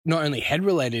not only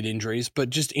head-related injuries, but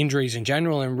just injuries in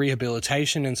general and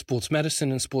rehabilitation and sports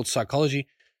medicine and sports psychology.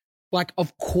 Like,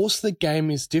 of course the game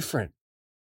is different.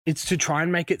 It's to try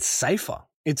and make it safer.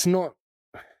 It's not,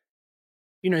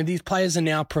 these players are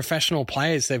now professional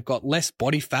players. They've got less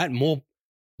body fat, more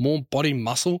body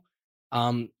muscle.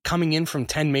 Coming in from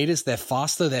 10 meters, they're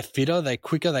faster, they're fitter, they're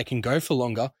quicker, they can go for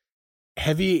longer,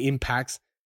 heavier impacts.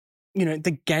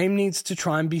 The game needs to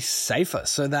try and be safer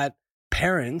so that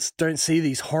parents don't see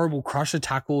these horrible crusher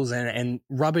tackles and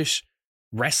rubbish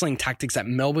wrestling tactics that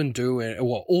Melbourne do,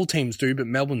 or all teams do, but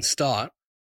Melbourne start,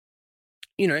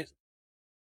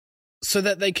 so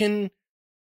that they can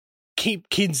keep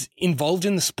kids involved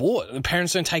in the sport. The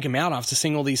parents don't take them out after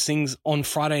seeing all these things on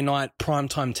Friday night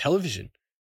primetime television.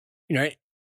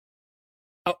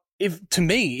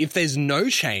 If there's no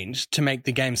change to make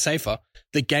the game safer,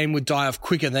 the game would die off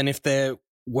quicker than if there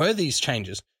were these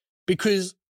changes.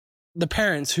 Because the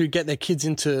parents who get their kids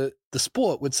into the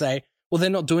sport would say, well, they're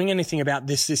not doing anything about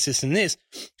this, and this.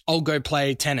 I'll go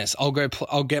play tennis. I'll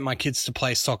get my kids to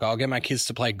play soccer. I'll get my kids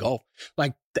to play golf.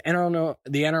 Like the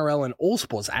NRL and all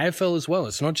sports, AFL as well.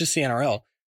 It's not just the NRL.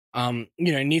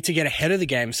 Need to get ahead of the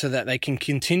game so that they can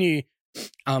continue,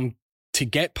 to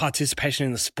get participation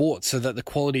in the sport so that the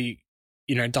quality,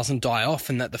 doesn't die off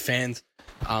and that the fans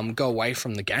go away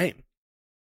from the game.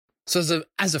 So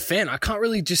as a fan, I can't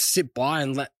really just sit by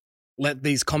and let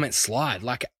these comments slide.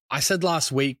 Like I said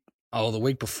last week or the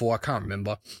week before, I can't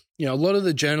remember, a lot of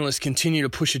the journalists continue to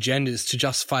push agendas to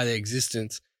justify their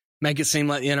existence, make it seem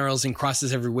like the NRL's in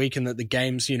crisis every week and that the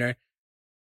game's,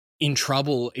 in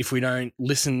trouble if we don't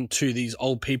listen to these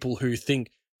old people who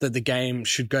think that the game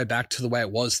should go back to the way it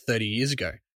was 30 years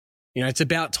ago. It's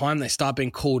about time they start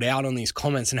being called out on these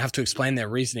comments and have to explain their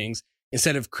reasonings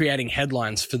instead of creating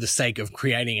headlines for the sake of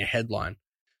creating a headline.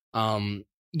 The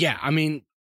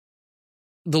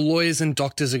lawyers and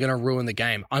doctors are going to ruin the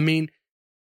game. I mean,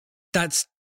 that's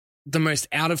the most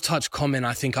out of touch comment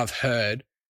I think I've heard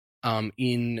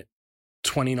in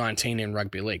 2019 in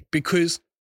rugby league, because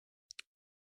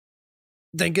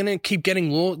they're going to keep getting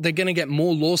they're going to get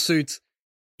more lawsuits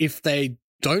if they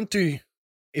don't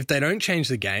change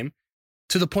the game,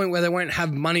 to the point where they won't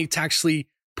have money to actually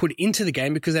put into the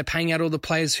game because they're paying out all the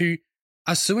players who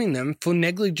are suing them for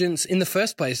negligence in the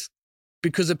first place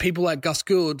because of people like Gus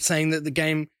Gould saying that the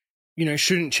game,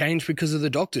 shouldn't change because of the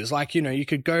doctors. Like, you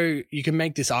can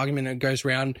make this argument and it goes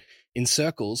round in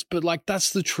circles, but like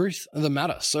that's the truth of the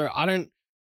matter. So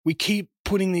we keep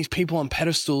putting these people on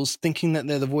pedestals thinking that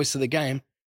they're the voice of the game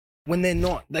when they're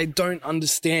not. They don't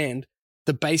understand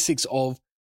the basics of,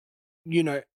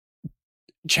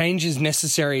 change is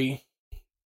necessary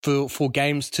for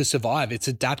games to survive. It's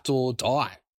adapt or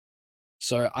die.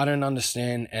 So I don't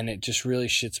understand, and it just really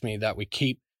shits me that we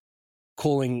keep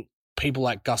calling people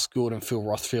like Gus Gould and Phil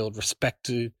Rothfield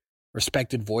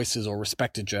respected voices or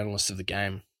respected journalists of the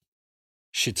game.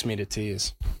 Shits me to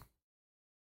tears.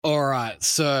 All right,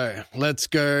 so let's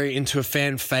go into a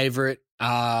fan favorite,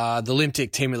 the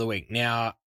Olympic Team of the Week.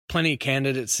 Now, plenty of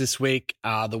candidates this week.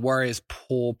 The Warriors'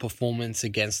 poor performance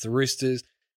against the Roosters,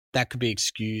 that could be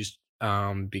excused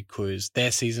because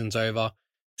their season's over.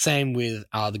 Same with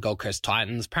the Gold Coast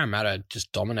Titans. Parramatta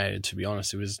just dominated, to be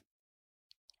honest. It was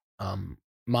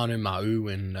Manu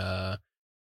Ma'u and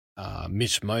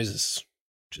Mitch Moses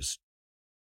just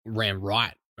ran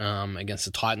right against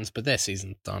the Titans, but their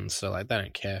season's done, so like they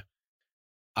don't care.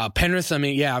 Penrith, I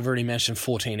mean, yeah, I've already mentioned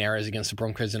 14 errors against the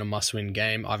Broncos in a must-win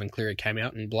game. Ivan Cleary came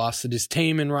out and blasted his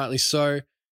team, and rightly so.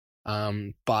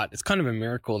 But it's kind of a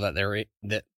miracle that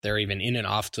they're even in it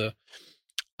after.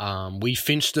 We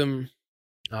finched them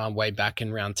way back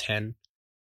in round 10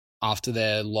 after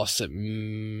their loss at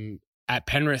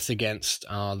Penrith against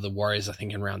the Warriors, I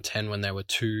think in round 10 when they were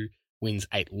 2 wins,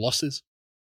 8 losses.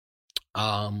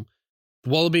 The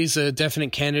Wallabies are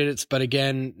definite candidates, but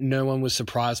again, no one was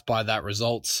surprised by that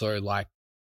result. So, like,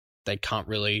 they can't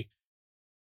really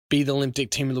be the Olympic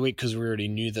team of the week because we already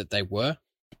knew that they were.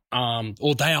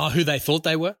 Or they are who they thought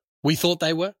they were. We thought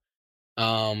they were.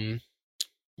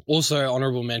 Also,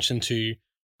 honourable mention to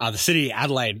the City of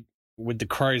Adelaide with the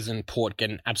Crows and Port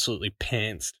getting absolutely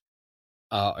pantsed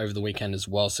over the weekend as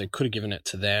well. So, could have given it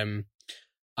to them.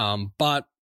 But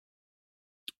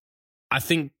I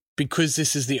think because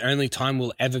this is the only time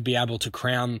we'll ever be able to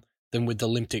crown them with the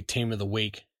Olympic team of the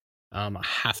week, I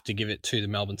have to give it to the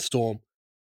Melbourne Storm,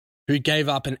 who gave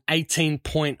up an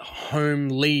 18-point home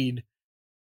lead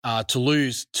to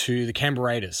lose to the Canberra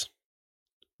Raiders.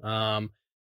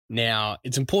 Now,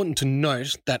 it's important to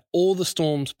note that all the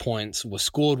Storm's points were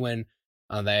scored when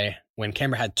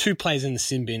Canberra had 2 plays in the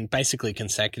sin bin basically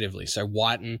consecutively. So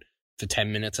Whiten for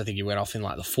 10 minutes, I think he went off in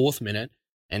like the 4th minute,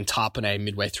 and Tarpanay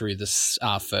midway through this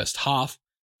first half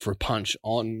for a punch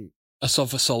on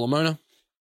Asafa Solomona.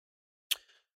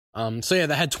 So yeah,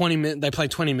 they had 20 minutes. They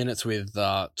played 20 minutes with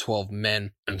 12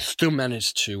 men and still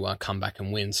managed to come back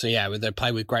and win. So yeah, they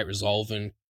play with great resolve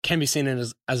and can be seen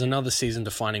as another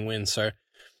season-defining win. So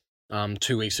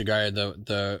 2 weeks ago,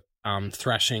 the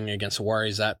thrashing against the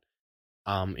Warriors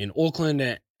in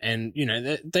Auckland, and you know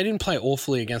they didn't play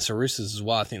awfully against the Roosters as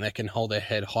well. I think they can hold their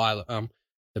head high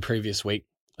the previous week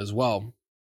as well.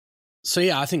 So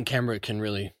yeah, I think Canberra can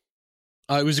really.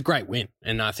 It was a great win,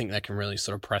 and I think they can really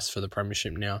sort of press for the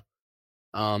premiership now.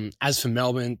 As for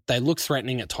Melbourne, they look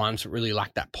threatening at times, but really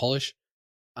lack that polish.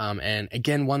 And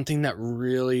again, one thing that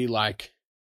really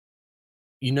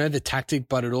the tactic,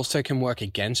 but it also can work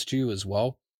against you as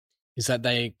well, is that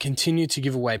they continue to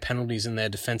give away penalties in their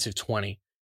defensive 20,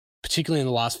 particularly in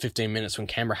the last 15 minutes when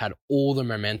Canberra had all the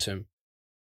momentum.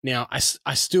 Now, I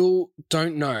still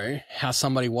don't know how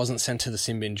somebody wasn't sent to the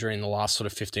sin bin during the last sort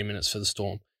of 15 minutes for the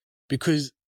Storm,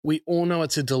 because we all know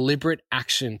it's a deliberate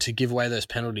action to give away those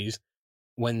penalties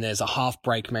when there's a half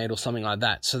break made or something like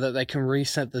that, so that they can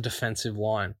reset the defensive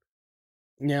line.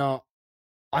 Now,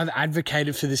 I've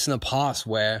advocated for this in the past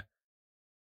where,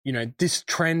 you know, this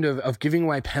trend of giving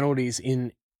away penalties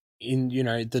in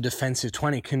the defensive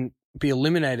 20 can be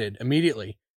eliminated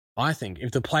immediately. I think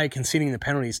if the player conceding the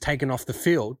penalty is taken off the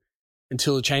field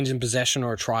until a change in possession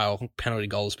or a try or penalty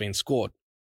goal has been scored.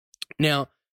 Now,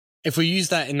 if we use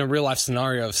that in a real life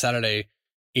scenario of Saturday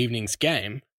evening's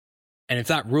game, and if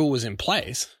that rule was in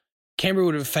place, Canberra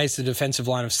would have faced a defensive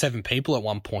line of 7 people at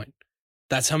one point.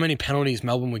 That's how many penalties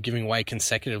Melbourne were giving away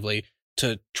consecutively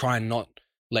to try and not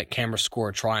let Canberra score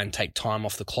a try and take time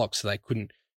off the clock so they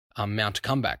couldn't mount a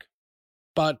comeback.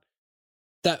 But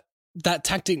that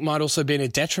tactic might also be a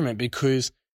detriment,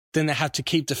 because then they have to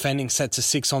keep defending sets of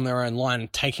 6 on their own line,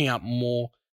 taking up more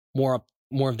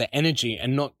of their energy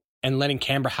and letting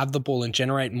Canberra have the ball and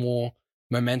generate more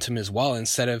momentum as well.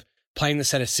 Instead of playing the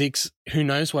set of 6, who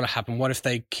knows what'll happen? What if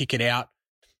they kick it out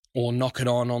or knock it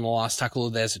on the last tackle,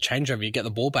 or there's a changeover, you get the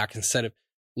ball back, instead of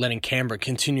letting Canberra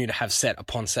continue to have set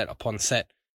upon set upon set,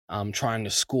 trying to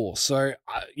score. So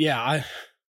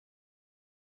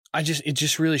it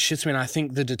just really shits me, and I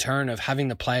think the deterrent of having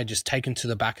the player just taken to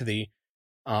the back of the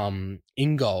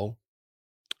in goal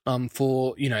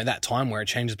for that time where a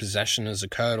change of possession has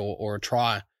occurred or a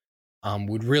try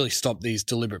would really stop these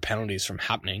deliberate penalties from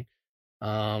happening,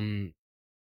 and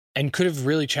could have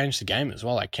really changed the game as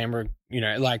well. Like Canberra,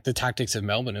 like the tactics of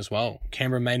Melbourne as well.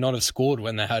 Canberra may not have scored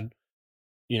when they had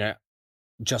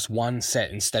just one set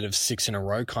instead of 6 in a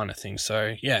row kind of thing.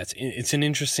 So yeah, it's an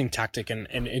interesting tactic, and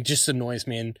it just annoys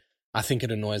me, and I think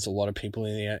it annoys a lot of people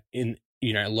in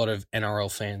a lot of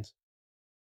NRL fans.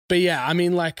 But yeah, I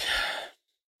mean,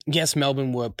 yes,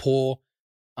 Melbourne were poor,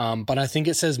 but I think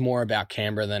it says more about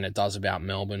Canberra than it does about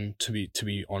Melbourne, to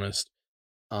be honest.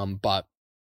 But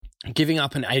giving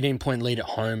up an 18-point lead at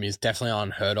home is definitely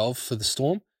unheard of for the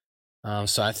Storm.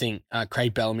 So I think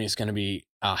Craig Bellamy is going to be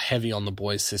heavy on the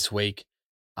boys this week.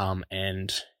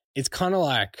 And it's kind of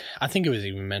like, I think it was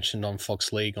even mentioned on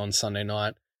Fox League on Sunday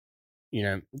night.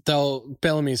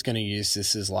 Bellamy's going to use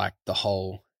this as like the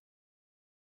whole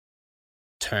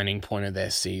turning point of their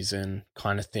season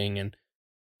kind of thing. And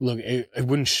look, it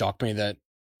wouldn't shock me that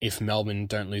if Melbourne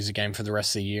don't lose a game for the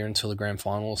rest of the year until the grand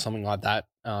final or something like that,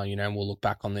 we'll look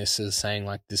back on this as saying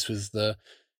like this was the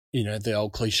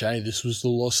old cliche, this was the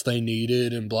loss they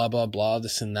needed and blah, blah, blah,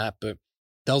 this and that. But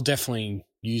they'll definitely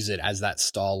use it as that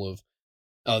style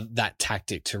of that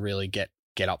tactic to really get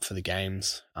up for the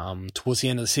games towards the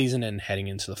end of the season and heading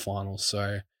into the finals.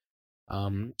 So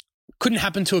couldn't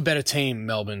happen to a better team,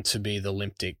 Melbourne, to be the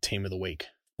Limp Dick Team of the Week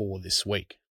for this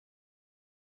week.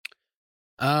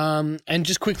 And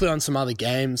just quickly on some other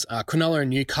games, Cronulla and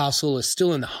Newcastle are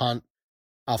still in the hunt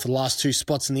for the last two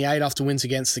spots in the 8 after wins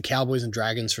against the Cowboys and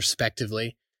Dragons,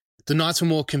 respectively. The Knights were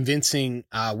more convincing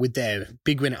with their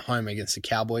big win at home against the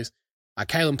Cowboys.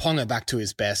 Kalen Ponga back to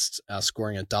his best,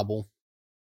 scoring a double.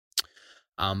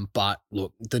 But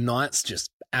look, the Knights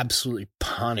just absolutely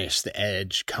punished the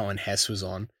edge Cohen Hess was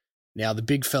on. Now, the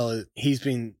big fella, he's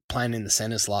been playing in the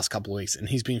centres the last couple of weeks, and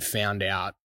he's been found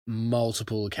out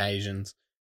multiple occasions.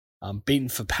 Beaten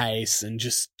for pace and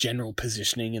just general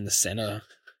positioning in the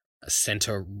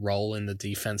center role in the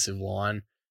defensive line.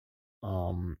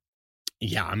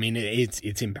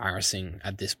 It's embarrassing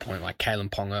at this point. Like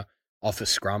Kalen Ponga off a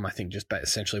scrum, I think just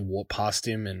essentially walked past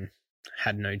him and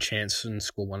had no chance and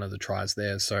scored one of the tries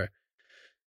there. So,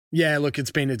 yeah, look,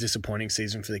 it's been a disappointing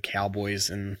season for the Cowboys,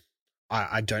 and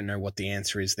I don't know what the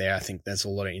answer is there. I think there's a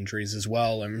lot of injuries as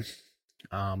well, and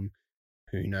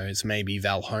who knows, maybe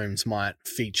Val Holmes might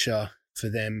feature for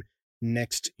them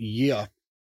next year.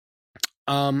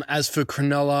 As for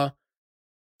Cronulla,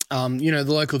 the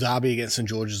local derby against St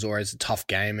George is always a tough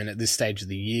game, and at this stage of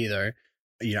the year, though,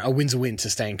 a win's a win to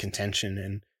stay in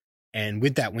contention, and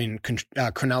with that win,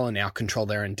 Cronulla now control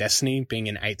their own destiny, being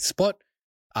in 8th spot.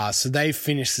 So they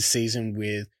finished the season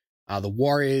with the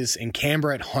Warriors and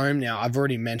Canberra at home. Now, I've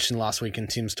already mentioned last week in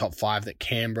Tim's top 5 that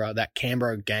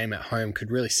Canberra game at home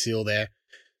could really seal their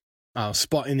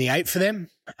spot in the 8 for them.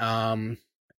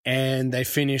 And they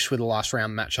finished with a last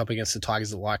round matchup against the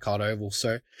Tigers at Leichhardt Oval.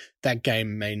 So that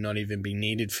game may not even be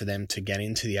needed for them to get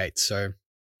into the 8. So,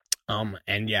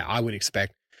 I would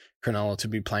expect Cronulla to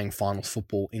be playing finals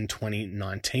football in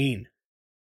 2019.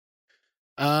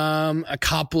 A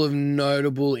couple of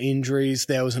notable injuries.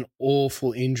 There was an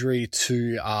awful injury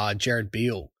to Jared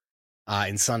Beale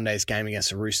in Sunday's game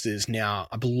against the Roosters. Now,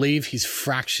 I believe he's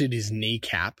fractured his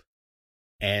kneecap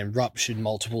and ruptured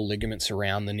multiple ligaments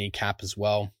around the kneecap as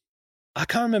well. I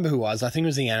can't remember who it was. I think it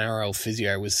was the NRL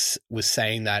physio was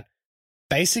saying that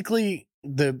basically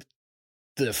the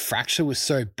fracture was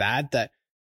so bad that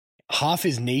half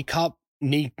his kneecap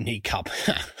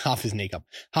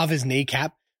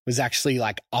was actually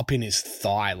like up in his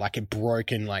thigh, like it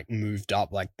broke and like moved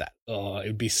up like that. Oh, it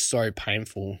would be so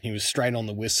painful. He was straight on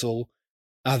the whistle,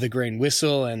 the green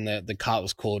whistle, and the cut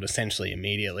was called essentially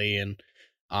immediately. And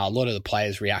a lot of the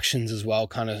players' reactions as well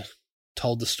kind of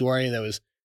told the story. There was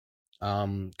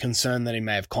concern that he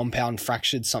may have compound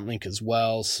fractured something as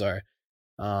well. So,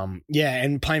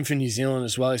 and playing for New Zealand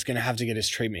as well, he's going to have to get his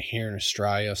treatment here in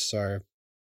Australia. So,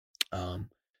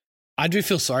 I do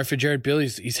feel sorry for Jared Beale.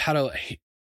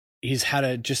 He's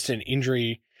had just an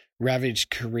injury ravaged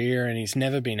career, and he's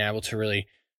never been able to really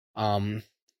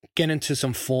get into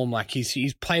some form. Like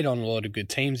he's played on a lot of good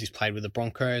teams. He's played with the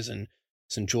Broncos and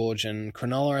St George and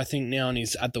Cronulla, I think now, and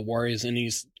he's at the Warriors, and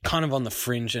he's kind of on the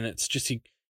fringe, and it's just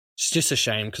a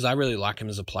shame because I really like him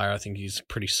as a player. I think he's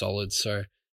pretty solid. So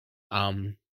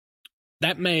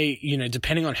that may,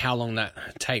 depending on how long that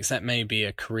takes, that may be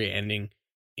a career-ending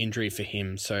injury for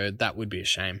him. So that would be a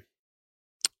shame.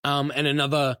 And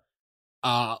another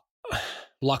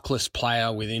luckless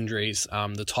player with injuries,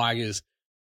 the Tigers'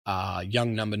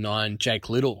 young number 9, Jake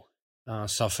Little,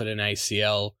 suffered an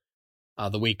ACL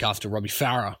the week after Robbie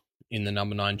Farah in the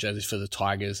number 9 jersey for the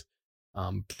Tigers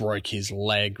broke his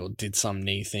leg or did some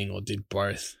knee thing or did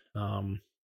both.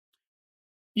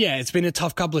 It's been a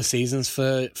tough couple of seasons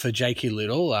for Jakey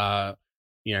Little.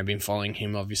 Been following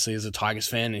him obviously as a Tigers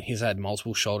fan, and he's had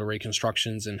multiple shoulder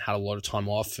reconstructions and had a lot of time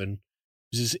off, and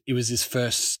it was his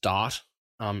first start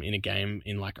in a game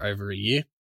in like over a year.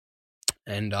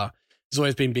 And there's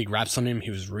always been big raps on him. He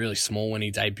was really small when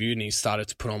he debuted, and he started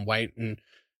to put on weight and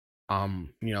a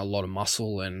lot of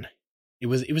muscle, and it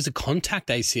was a contact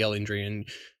ACL injury, and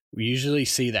we usually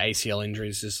see the ACL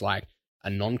injuries as like a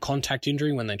non-contact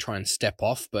injury when they try and step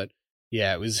off, but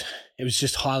yeah, it was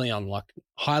just highly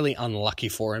unlucky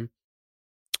for him.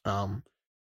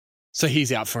 So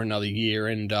he's out for another year,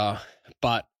 and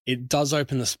but it does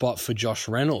open the spot for Josh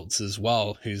Reynolds as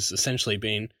well, who's essentially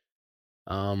been,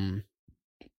 I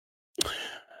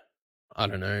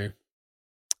don't know,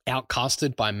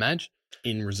 outcasted by Madge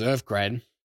in reserve grade.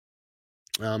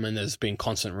 And there's been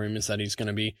constant rumors that he's going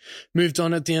to be moved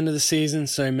on at the end of the season.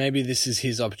 So maybe this is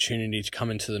his opportunity to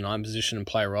come into the 9 position and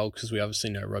play a role, because we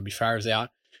obviously know Robbie Farah's out.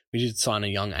 We did sign a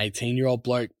young 18-year-old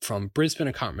bloke from Brisbane.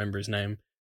 I can't remember his name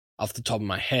off the top of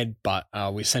my head, but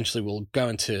we essentially will go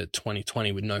into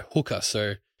 2020 with no hooker.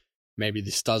 So maybe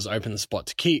this does open a spot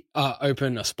to keep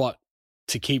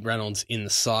Reynolds in the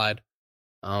side.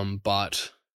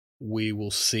 But we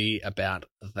will see about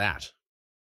that.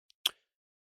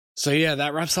 So yeah,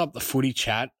 that wraps up the footy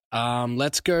chat.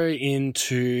 Let's go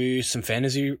into some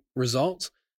fantasy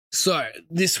results. So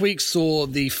this week saw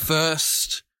the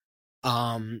first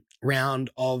round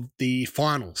of the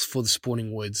finals for the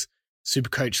Sporting Woods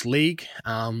Supercoach League.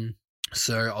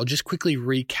 So I'll just quickly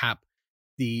recap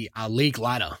the league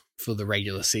ladder for the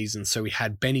regular season. So we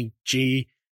had Benny G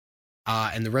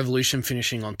and the Revolution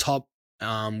finishing on top,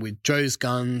 with Joe's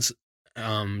Guns,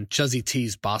 Juzzy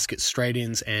T's Basket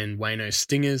Straight-Ins, and Wayno's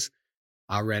Stingers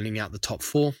rounding out the top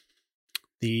 4.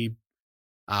 The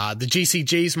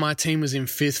GCGs, my team was in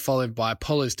 5th, followed by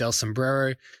Apollo's Del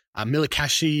Sombrero,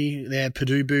 Milikashi there,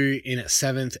 Padubu in at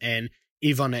 7th, and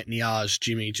Yvonne Niage,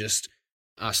 Jimmy, just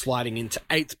sliding into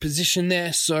 8th position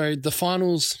there. So the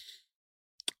final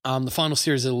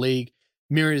series of the league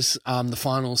mirrors the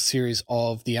final series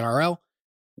of the NRL,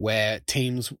 where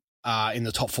teams in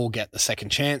the top 4 get the second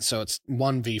chance. So it's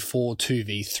 1v4,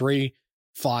 2v3,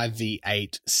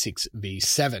 5v8,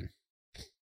 6v7.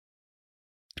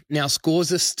 Now,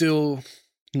 scores are still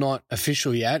not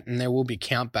official yet, and there will be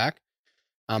count back.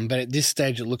 But at this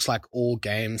stage, it looks like all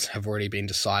games have already been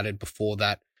decided before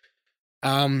that.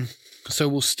 So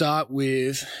we'll start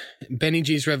with Benny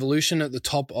G's Revolution at the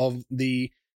top of the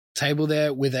table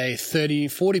there with a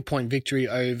 40 point victory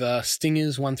over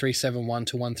Stingers, 1371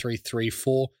 to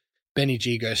 1334. Benny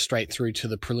G goes straight through to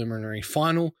the preliminary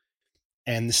final,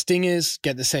 and the Stingers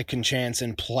get the second chance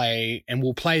and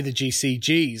will play the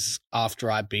GCGs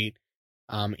after I beat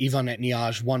Yvonne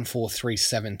Niage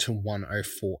 1437 to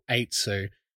 1048. So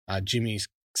Jimmy's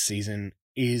season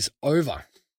is over.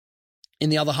 In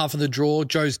the other half of the draw,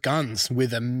 Joe's Guns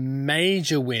with a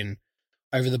major win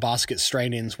over the Basket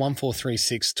Straight-Ins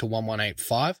 1436 to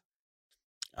 1185.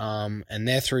 And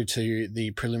they're through to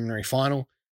the preliminary final.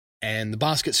 And the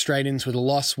Basket Straight-Ins with a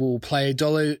loss will play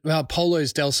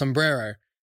Polo's Del Sombrero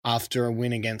after a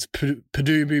win against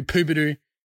Pubidu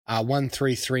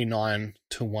 1339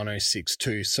 to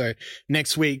 1062. So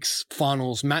next week's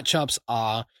finals matchups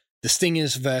are the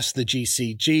Stingers versus the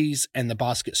GCGs, and the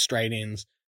Basket Straight-Ins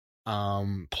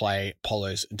play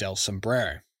Polo's Del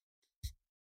Sombrero.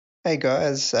 Hey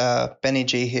guys, Benny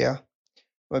G here.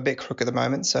 I'm a bit crook at the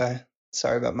moment, so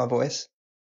sorry about my voice.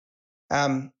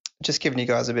 Just giving you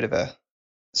guys a bit of a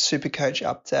Supercoach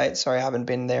update. Sorry I haven't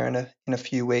been there in a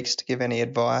few weeks to give any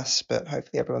advice, but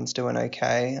hopefully everyone's doing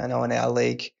okay. I know in our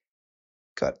league,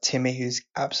 got Timmy who's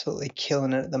absolutely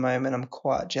killing it at the moment. I'm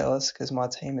quite jealous because my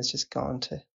team has just gone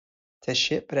to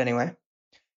shit. But anyway,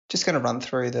 just going to run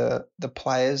through the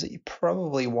players that you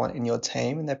probably want in your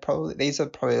team, and these are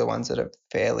probably the ones that are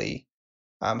fairly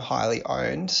highly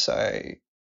owned. So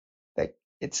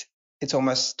it's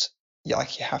almost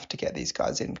like you have to get these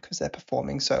guys in because they're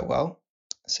performing so well.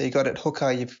 So you got at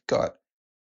hooker, you've got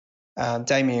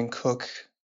Damien Cook.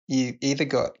 You either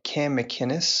got Cam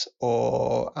McInnes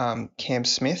or Cam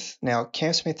Smith. Now,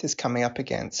 Cam Smith is coming up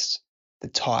against the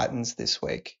Titans this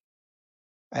week,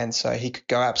 and so he could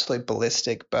go absolutely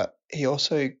ballistic, but he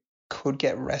also could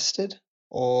get rested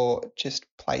or just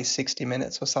play 60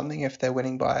 minutes or something if they're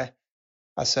winning by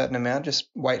a certain amount. Just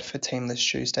wait for Teamless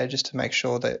Tuesday just to make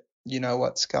sure that you know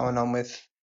what's going on with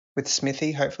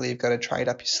Smithy. Hopefully you've got a trade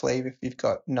up your sleeve if you've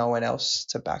got no one else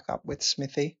to back up with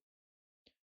Smithy.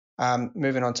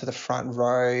 Moving on to the front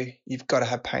row, you've got to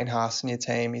have Payne Haas in your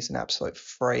team. He's an absolute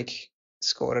freak.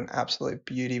 Scored an absolute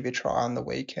beauty of a try on the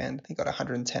weekend. He got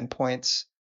 110 points.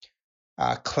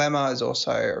 Clemmer is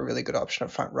also a really good option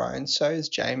at front row, and so is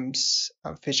James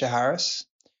Fisher-Harris.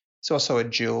 He's also a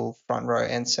dual front row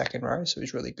and second row, so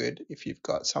he's really good. If you've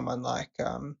got someone like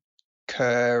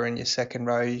Kerr in your second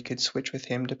row, you could switch with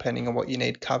him depending on what you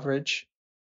need coverage.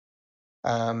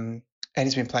 And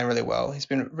he's been playing really well. He's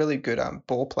been a really good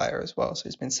ball player as well, so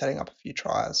he's been setting up a few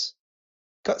tries.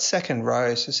 Got second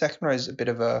row, so second row is a bit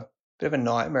of a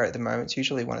nightmare at the moment. It's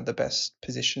usually one of the best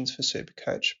positions for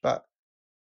Supercoach, but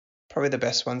probably the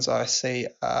best ones I see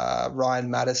are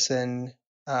Ryan Madison,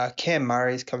 Cam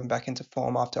Murray's coming back into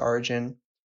form after Origin,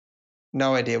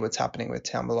 no idea what's happening with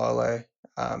Taumalolo.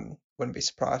 Wouldn't be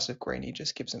surprised if Greeny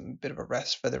just gives him a bit of a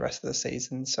rest for the rest of the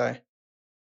season. So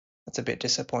that's a bit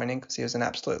disappointing because he was an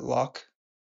absolute lock.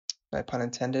 No pun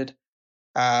intended.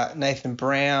 Nathan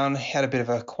Brown had a bit of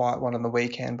a quiet one on the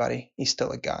weekend, but he's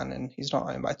still a gun and he's not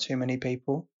owned by too many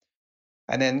people.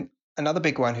 And then another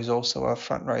big one who's also a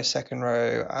front row, second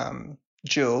row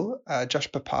jewel, Josh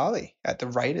Papali at the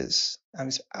Raiders.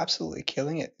 He's absolutely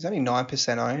killing it. He's only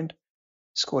 9% owned,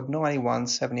 scored 91,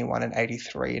 71 and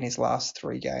 83 in his last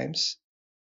 3 games.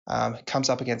 Comes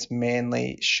up against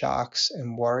Manly, Sharks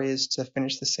and Warriors to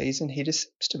finish the season. He just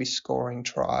seems to be scoring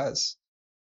tries.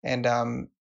 And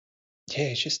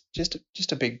he's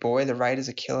just a big boy. The Raiders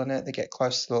are killing it. They get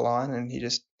close to the line and he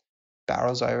just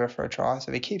barrels over for a try.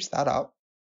 So if he keeps that up,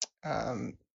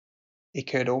 he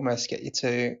could almost get you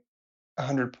to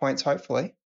 100 points,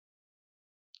 hopefully.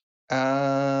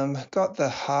 Got the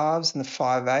halves and the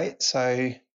 5'8",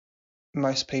 so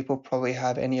most people probably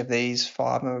have any of these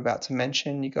 5 I'm about to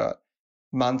mention. You got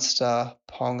Munster,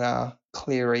 Ponga,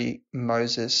 Cleary,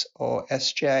 Moses, or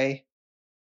SJ.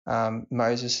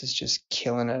 Moses is just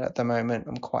killing it at the moment.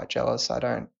 I'm quite jealous. I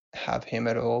don't have him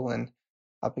at all, and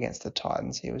up against the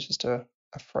Titans, he was just a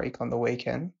freak on the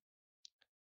weekend.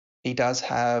 He does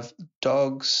have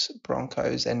Dogs,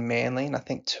 Broncos, and Manly, and I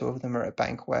think 2 of them are at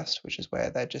Bankwest, which is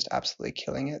where they're just absolutely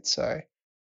killing it. So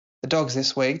the Dogs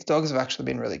this week, the Dogs have actually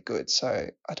been really good. So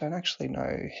I don't actually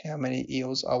know how many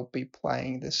Eels I'll be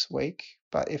playing this week,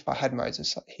 but if I had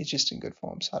Moses, he's just in good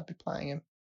form, so I'd be playing him.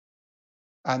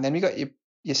 And then we got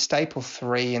your staple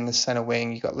 3 in the centre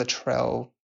wing. You got Latrell,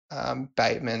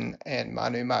 Bateman, and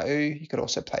Manu Ma'u. You could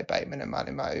also play Bateman and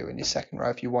Manu Ma'u in your second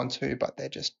row if you want to, but they're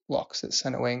just locks at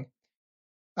centre wing.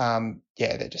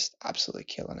 They're just absolutely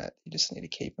killing it. You just need to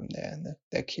keep them there, and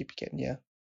they'll keep getting you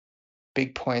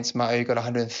big points. Ma'u got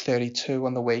 132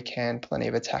 on the weekend. Plenty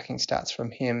of attacking stats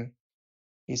from him.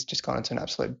 He's just gone into an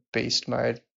absolute beast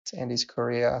mode to end his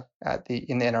career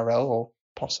in the NRL, or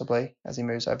possibly as he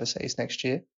moves overseas next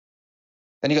year.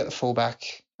 Then you got the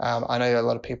fullback. I know a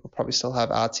lot of people probably still have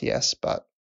RTS, but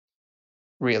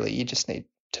really you just need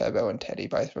Turbo and Teddy.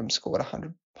 Both of them scored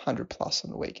 100 plus on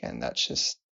the weekend. I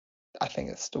think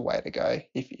that's the way to go.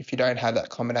 If you don't have that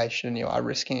combination, you are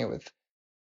risking it with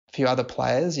a few other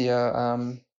players. I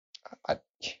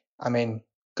mean,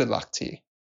 good luck to you.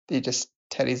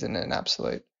 Teddy's in an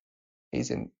absolute. I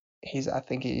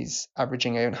think he's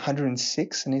averaging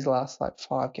 106 in his last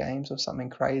 5 games or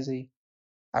something crazy.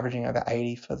 Averaging over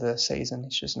 80 for the season.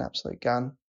 He's just an absolute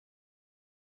gun.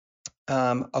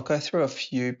 I'll go through a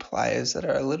few players that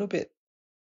are a little bit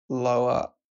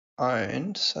lower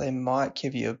owned, so they might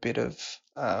give you a bit of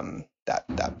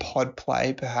that pod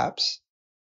play perhaps.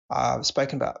 I've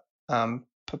spoken about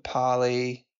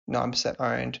Papali, 9%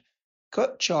 owned.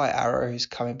 Got Jai Arrow, who's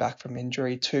coming back from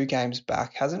injury, 2 games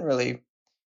back. Hasn't really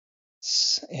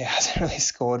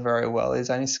scored very well. He's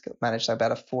only managed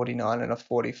about a 49 and a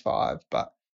 45,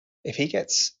 but if he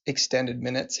gets extended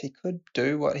minutes, he could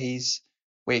do what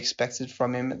we expected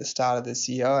from him at the start of this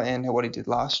year and what he did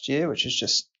last year, which is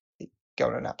just go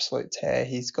on an absolute tear.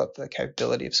 He's got the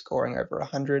capability of scoring over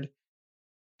 100.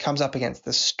 Comes up against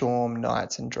the Storm,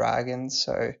 Knights, and Dragons,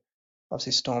 so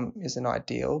obviously Storm isn't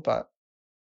ideal, but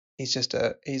he's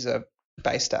a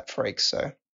base stat freak.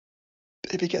 So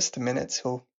if he gets the minutes,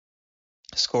 he'll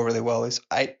score really well. He's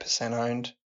 8%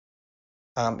 owned.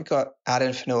 We got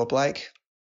Aden Fanua-Blake,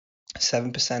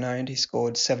 7% owned. He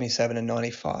scored 77 and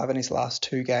 95 in his last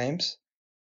 2 games.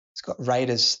 He's got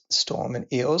Raiders, Storm,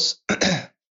 and Eels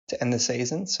to end the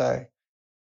season. So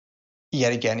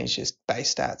yet again, he's just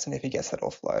base stats, and if he gets that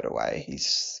offload away, he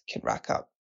can rack up,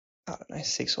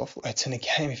 6 offloads in a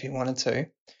game if he wanted to.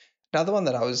 Another one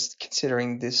that I was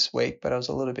considering this week, but I was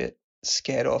a little bit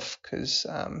scared off because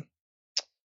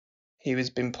he's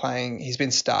been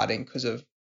starting because of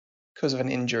an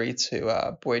injury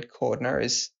to Boyd Cordner,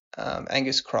 is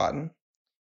Angus Crichton.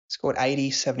 Scored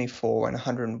 80, 74 and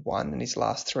 101 in his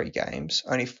last 3 games,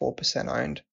 only 4%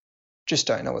 owned. Just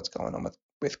don't know what's going on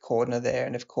with Cordner there,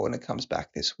 and if Cordner comes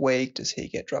back this week, does he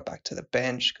get dropped back to the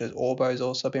bench? Because Orbo's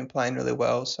also been playing really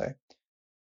well, so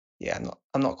yeah,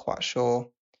 I'm not quite sure.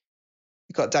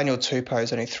 You've got Daniel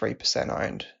Tupou's only 3%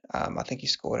 owned. I think he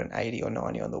scored an 80 or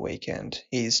 90 on the weekend.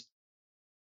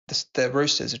 The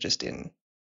Roosters are just in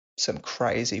some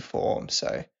crazy form,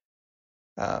 so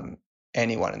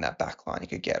anyone in that back line you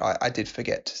could get. I did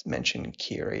forget to mention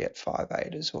Kiri at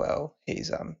 5'8" as well. I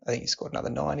think he scored another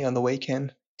 90 on the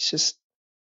weekend. It's just,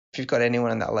 if you've got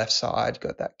anyone on that left side,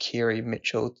 got that Kiri,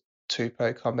 Mitchell,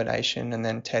 Tupou combination, and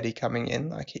then Teddy coming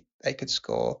in, they could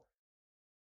score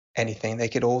anything. They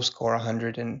could all score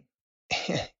 100 in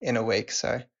a week.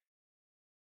 So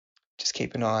just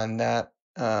keep an eye on that.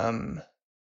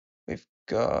 We've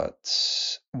got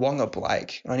Wonga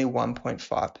Blake, only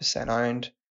 1.5%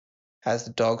 owned. Has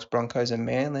the Dogs, Broncos, and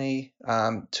Manly.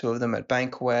 Two of them at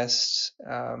Bankwest.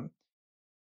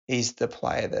 He's the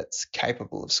player that's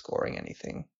capable of scoring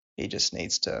anything. He just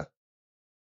needs to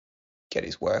get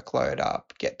his workload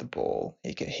up, get the ball.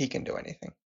 He can do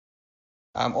anything.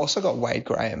 Also got Wade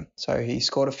Graham. So he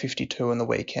scored a 52 on the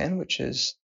weekend, which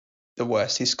is the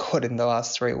worst he's scored in the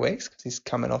last 3 weeks because he's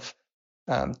coming off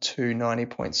 2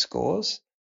 90-point scores.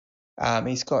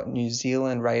 He's got New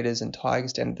Zealand Raiders and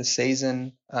Tigers to end the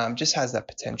season. Just has that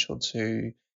potential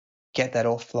to get that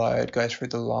offload, go through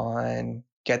the line,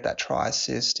 get that try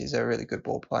assist. He's a really good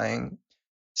ball playing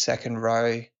second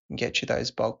row and get you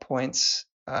those bulk points.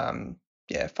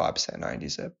 5% owned.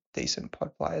 He's a decent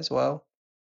pod play as well.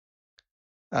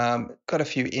 Got a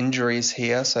few injuries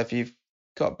here. So if you've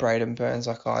got Braden Burns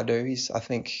like I do, I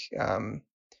think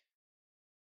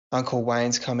Uncle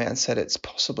Wayne's come out and said it's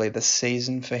possibly the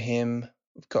season for him.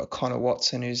 We've got Connor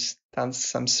Watson, who's done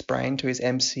some sprain to his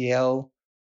MCL.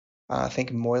 I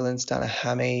think Moylan's done a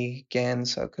hammy again,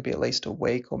 so it could be at least a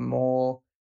week or more.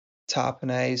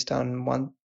 Tarpanay's done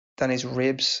his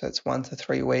ribs, so it's 1 to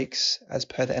 3 weeks as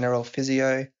per the NRL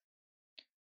physio.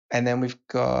 And then we've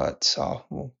got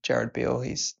Jared Beale.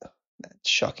 He's a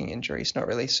shocking injury. He's not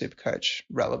really Supercoach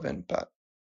relevant, but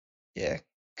yeah,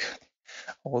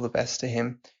 all the best to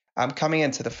him. Coming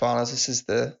into the finals, this is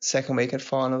the second week at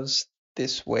finals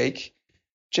this week.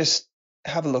 Just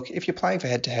have a look. If you're playing for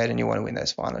head-to-head and you want to win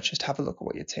those finals, just have a look at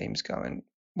what your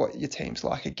team's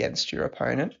like against your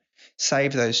opponent.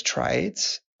 Save those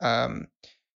trades.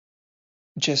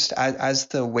 Just as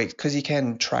the week, because you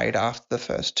can trade after the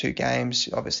first 2 games.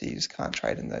 Obviously, you just can't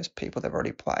trade in those people that have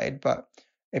already played. But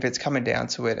if it's coming down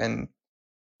to it and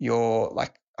you're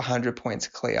like 100 points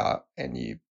clear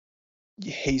and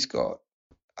he's got,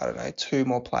 2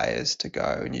 more players to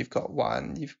go and you've got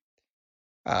 1,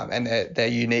 and they're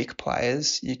unique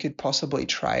players, you could possibly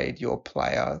trade your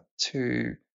player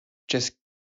to just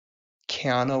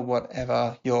counter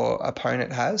whatever your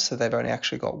opponent has. So they've only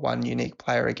actually got 1 unique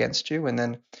player against you. And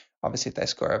then obviously if they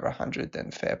score over 100,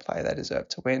 then fair play, they deserve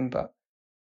to win. But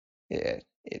yeah,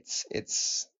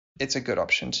 it's a good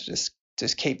option to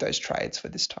just keep those trades for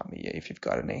this time of year if you've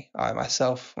got any. I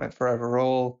myself went for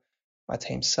overall. My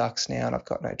team sucks now and I've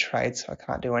got no trades, so I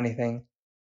can't do anything.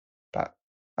 But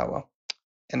oh well.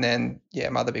 And then,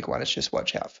 my other big one is just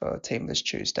watch out for Teamless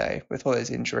Tuesday with all those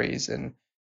injuries and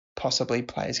possibly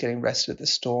players getting rested at the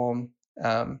Storm.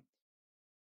 There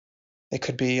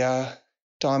could be a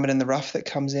diamond in the rough that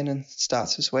comes in and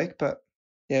starts this week. But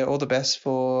yeah, all the best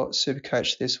for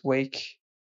Supercoach this week.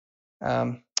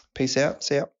 Peace out.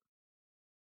 See ya.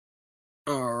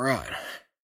 All right.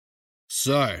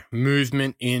 So,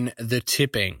 movement in the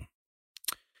tipping.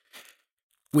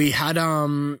 We had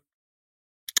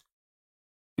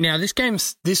now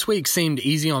this week seemed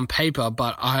easy on paper,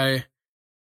 but I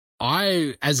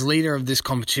as leader of this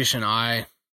competition, I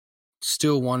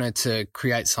still wanted to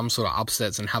create some sort of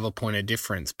upsets and have a point of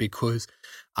difference because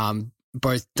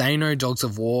both Dano, Dogs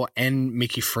of War, and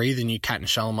Mickey Free, the new Cat and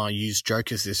Shalimar, used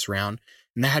jokers this round,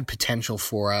 and they had potential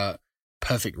for a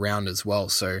perfect round as well.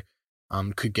 So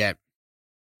could get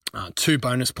 2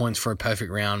 bonus points for a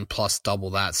perfect round plus double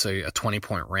that, so a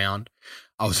 20-point round.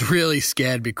 I was really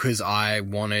scared because I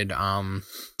went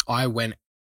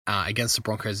against the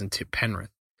Broncos and tipped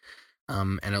Penrith.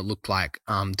 And it looked like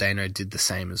Dano did the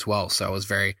same as well. So I was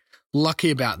very lucky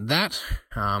about that.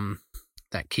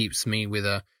 That keeps me with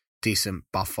a decent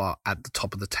buffer at the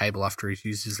top of the table after he's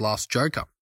used his last joker.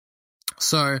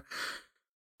 So,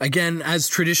 again, as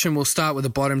tradition, we'll start with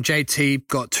the bottom. JT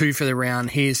got 2 for the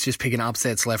round. He's just picking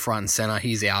upsets left, right, and center.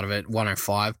 He's out of it,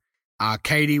 105.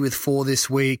 Katie with 4 this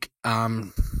week.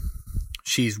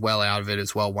 She's well out of it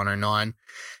as well, 109.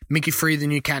 Mickey Free, the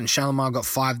new Cat and Shalimar, got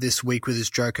 5 this week with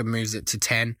his joker, moves it to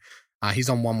 10. He's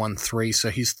on 113, so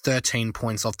he's 13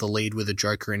 points off the lead with a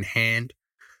joker in hand.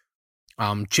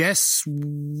 Jess,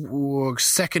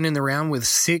 second in the round with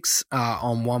 6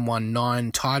 on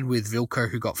 119, tied with Vilko,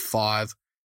 who got 5,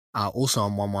 also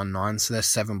on 119, so they're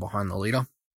 7 behind the leader.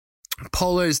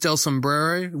 Polo's Del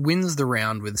Sombrero wins the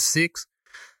round with 6,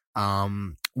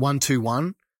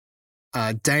 121.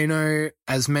 Dano,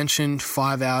 as mentioned,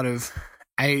 5 out of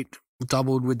 8,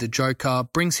 doubled with the joker,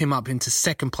 brings him up into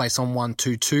second place on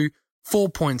 122, 4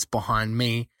 points behind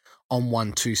me on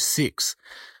 126.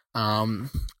 And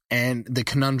the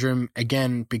conundrum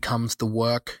again becomes the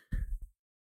work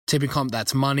tipping comp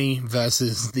that's money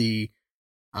versus the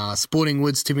Sporting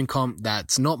Woods tipping comp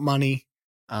that's not money.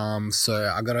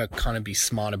 So I got to kind of be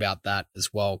smart about that as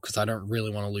well, because I don't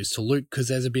really want to lose to Luke, because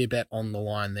there's a beer bet on the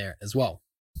line there as well.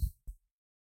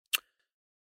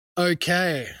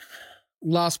 Okay.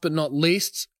 Last but not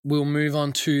least, we'll move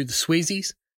on to the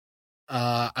Sweezies.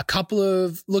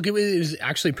 It was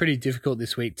actually pretty difficult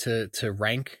this week to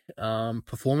rank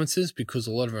performances, because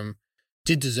a lot of them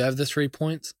did deserve the 3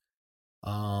 points.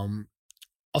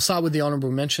 I'll start with the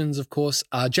honourable mentions, of course.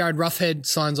 Jared Roughhead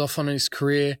signs off on his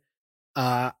career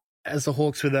as the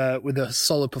Hawks with a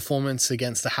solid performance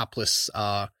against the hapless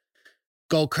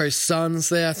Gold Coast Suns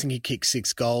there. I think he kicked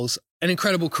 6 goals. An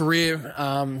incredible career.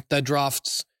 The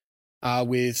drafts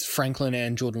with Franklin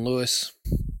and Jordan Lewis,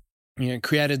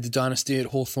 created the dynasty at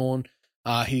Hawthorn.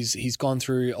 He's gone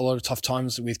through a lot of tough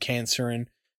times with cancer and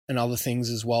other things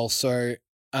as well. So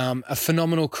a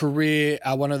phenomenal career,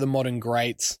 one of the modern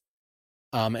greats,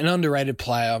 an underrated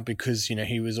player, because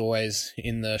he was always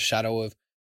in the shadow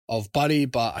of Buddy,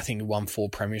 but I think he won 4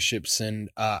 premierships, and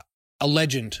a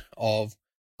legend of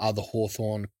the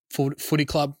Hawthorn Footy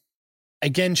Club.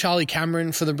 Again, Charlie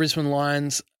Cameron for the Brisbane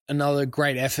Lions, another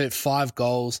great effort, 5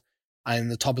 goals in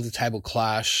the top of the table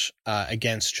clash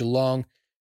against Geelong.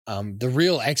 The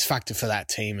real X factor for that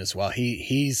team as well.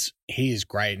 He is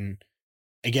great, and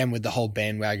again with the whole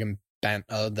bandwagon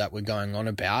banter that we're going on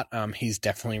about, he's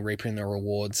definitely reaping the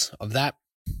rewards of that.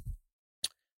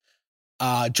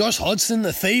 Josh Hodgson,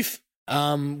 the thief.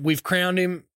 We've crowned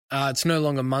him. It's no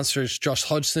longer Munster, it's Josh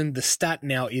Hodgson. The stat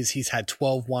now is he's had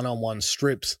 12 one-on-one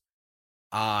strips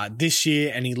this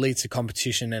year, and he leads the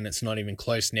competition, and it's not even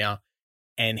close now.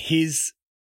 And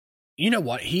you know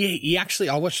what? He actually,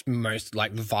 I watched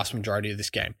the vast majority of this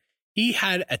game. He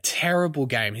had a terrible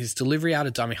game. His delivery out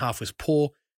of dummy half was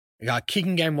poor.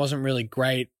 Kicking game wasn't really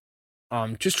great.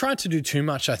 Just tried to do too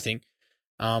much, I think.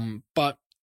 But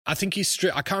I think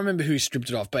I can't remember who he stripped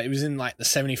it off, but it was in the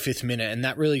 75th minute, and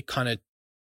that really kind of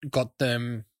got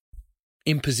them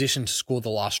in position to score the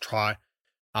last try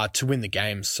to win the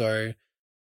game. So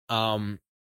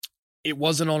it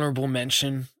was an honourable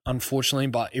mention, unfortunately,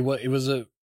 but it was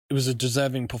a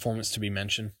deserving performance to be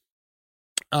mentioned.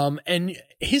 And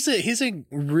here's a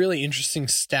really interesting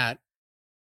stat.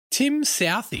 Tim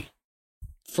Southey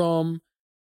from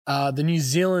the New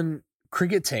Zealand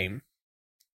cricket team,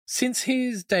 since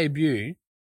his debut,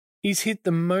 he's hit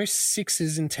the most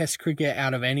sixes in Test cricket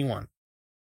out of anyone.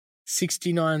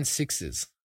 69 sixes.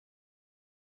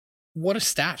 What a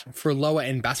stat for a lower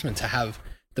end batsman to have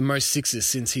the most sixes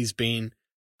since he debuted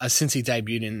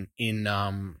in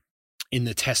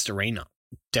the Test arena.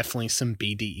 Definitely some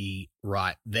BDE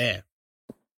right there.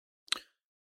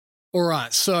 All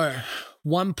right, so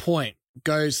 1 point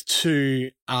goes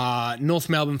to North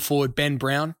Melbourne forward Ben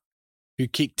Brown, who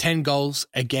kicked 10 goals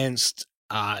against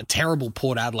a terrible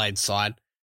Port Adelaide side.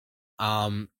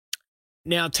 Now,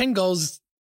 10 goals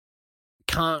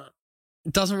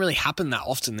doesn't really happen that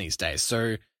often these days.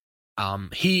 So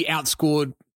he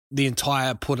outscored the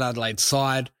entire Port Adelaide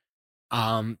side.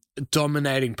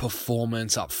 Dominating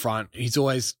performance up front. He's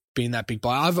always been that big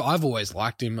guy. I've always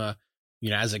liked him,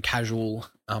 as a casual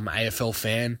AFL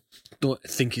fan.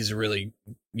 Think he's a really,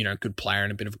 good player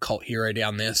and a bit of a cult hero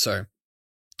down there. So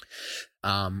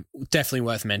definitely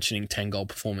worth mentioning 10-goal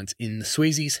performance in the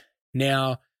Sweezies.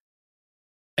 Now,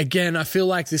 again, I feel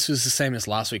like this was the same as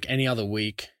last week. Any other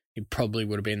week, it probably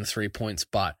would have been the 3 points,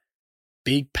 but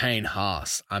Big Payne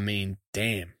Haas, I mean,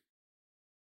 damn.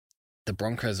 The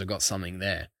Broncos have got something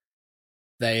there.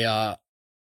 They are,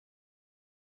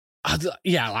 I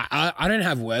don't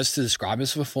have words to describe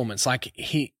his performance.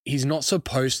 He's not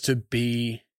supposed to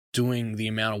be doing the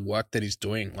amount of work that he's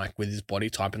doing, with his body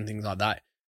type and things like that.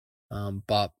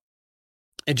 But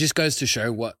it just goes to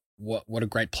show what a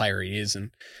great player he is. And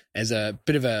as a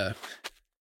bit of a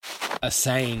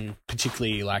saying,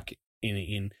 particularly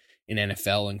in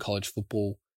NFL and college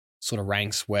football sort of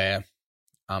ranks, where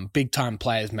big time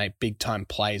players make big time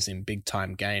plays in big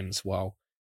time games. Well,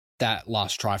 that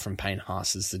last try from Payne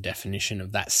Haas is the definition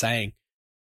of that saying.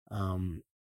 I mean,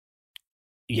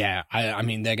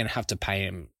 they're going to have to pay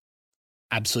him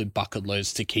absolute bucket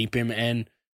loads to keep him, and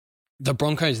the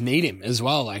Broncos need him as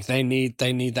well. They need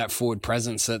that forward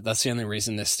presence. That's the only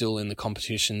reason they're still in the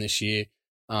competition this year.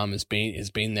 Has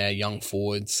been their young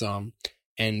forwards.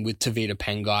 And with Tavita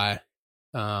Pangai,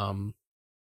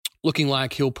 looking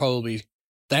like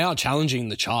they are challenging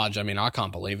the charge. I mean, I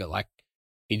can't believe it.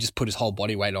 He just put his whole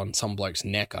body weight on some bloke's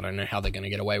neck. I don't know how they're going to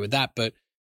get away with that, but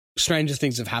stranger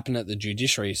things have happened at the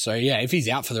judiciary. So yeah, if he's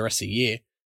out for the rest of the year,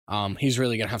 he's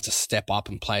really going to have to step up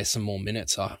and play some more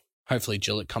minutes. Hopefully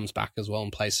Gillett comes back as well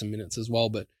and plays some minutes as well.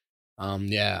 But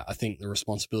I think the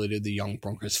responsibility of the young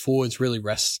Broncos forwards really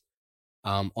rests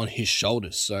on his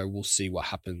shoulders. So we'll see what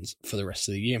happens for the rest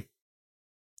of the year.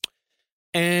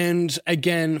 And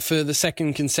again, for the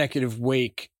second consecutive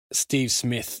week, Steve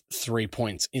Smith, 3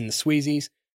 points in the Sweezies.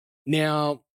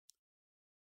 Now,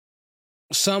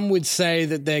 some would say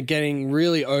that they're getting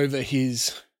really over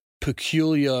his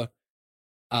peculiar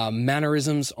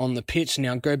mannerisms on the pitch.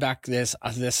 Now, go back, there's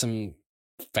some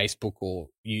Facebook or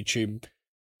YouTube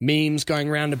memes going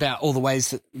around about all the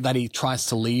ways that he tries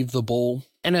to leave the ball.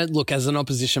 And look, as an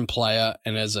opposition player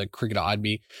and as a cricketer, I'd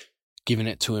be giving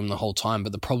it to him the whole time.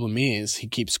 But the problem is he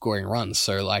keeps scoring runs.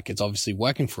 So, like, it's obviously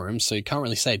working for him. So you can't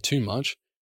really say too much.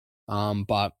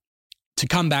 But to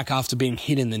come back after being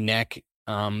hit in the neck,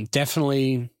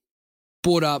 definitely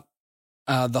brought up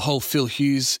the whole Phil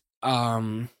Hughes,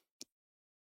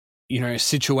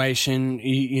 situation.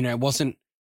 It wasn't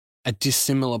a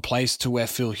dissimilar place to where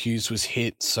Phil Hughes was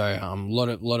hit. So a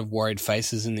lot of worried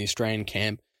faces in the Australian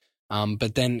camp.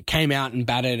 But then came out and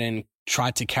batted and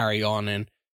tried to carry on. And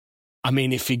I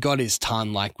mean, if he got his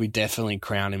ton, like, we definitely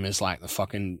crown him as like the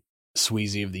fucking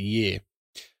Sweezy of the year.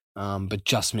 But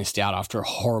just missed out after a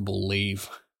horrible leave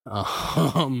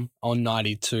on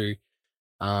 92.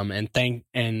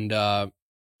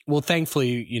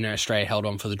 Thankfully, Australia held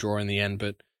on for the draw in the end,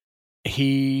 but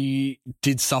he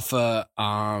did suffer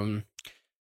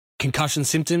concussion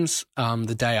symptoms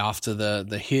the day after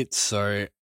the hit. So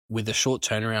with a short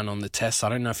turnaround on the test, I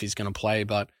don't know if he's going to play,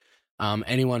 but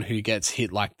anyone who gets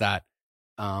hit like that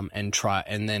and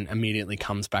then immediately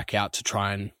comes back out to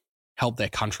try and help their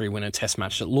country win a test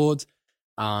match at Lords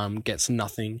gets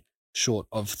nothing short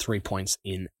of 3 points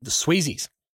in the Sweezies.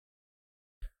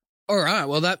 All right,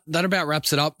 well, that about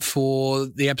wraps it up for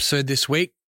the episode this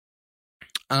week.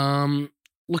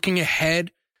 Looking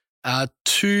ahead,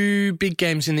 2 big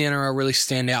games in the NRL really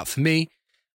stand out for me.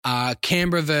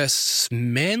 Canberra versus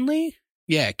Manly.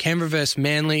 Yeah, Canberra versus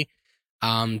Manly.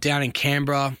 Down in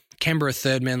Canberra. Canberra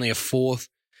 3rd, Manly a 4th.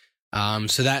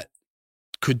 So that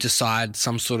could decide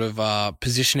some sort of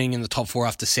positioning in the top 4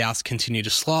 after South continue to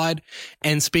slide.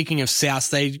 And speaking of South,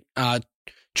 they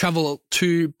travel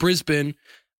to Brisbane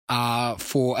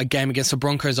for a game against the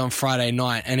Broncos on Friday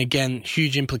night. And again,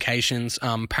 huge implications.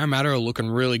 Parramatta are looking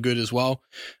really good as well.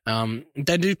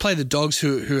 They do play the Dogs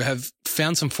who have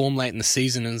found some form late in the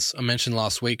season, as I mentioned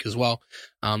last week as well.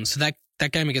 So that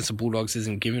game against the Bulldogs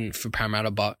isn't given for Parramatta,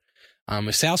 but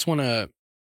if South want to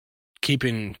keep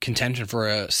in contention for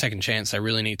a second chance, they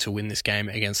really need to win this game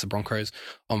against the Broncos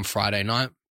on Friday night.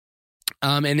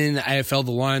 And in the AFL,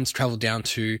 the Lions travelled down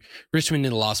to Richmond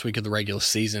in the last week of the regular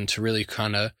season to really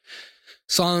kind of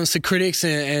silence the critics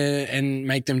and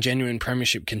make them genuine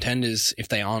premiership contenders if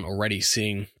they aren't already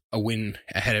seeing a win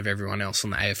ahead of everyone else on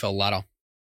the AFL ladder.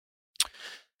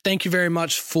 Thank you very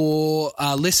much for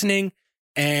listening,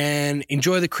 and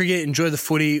enjoy the cricket, enjoy the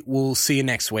footy. We'll see you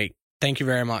next week. Thank you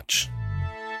very much.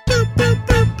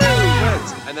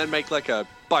 And then make like a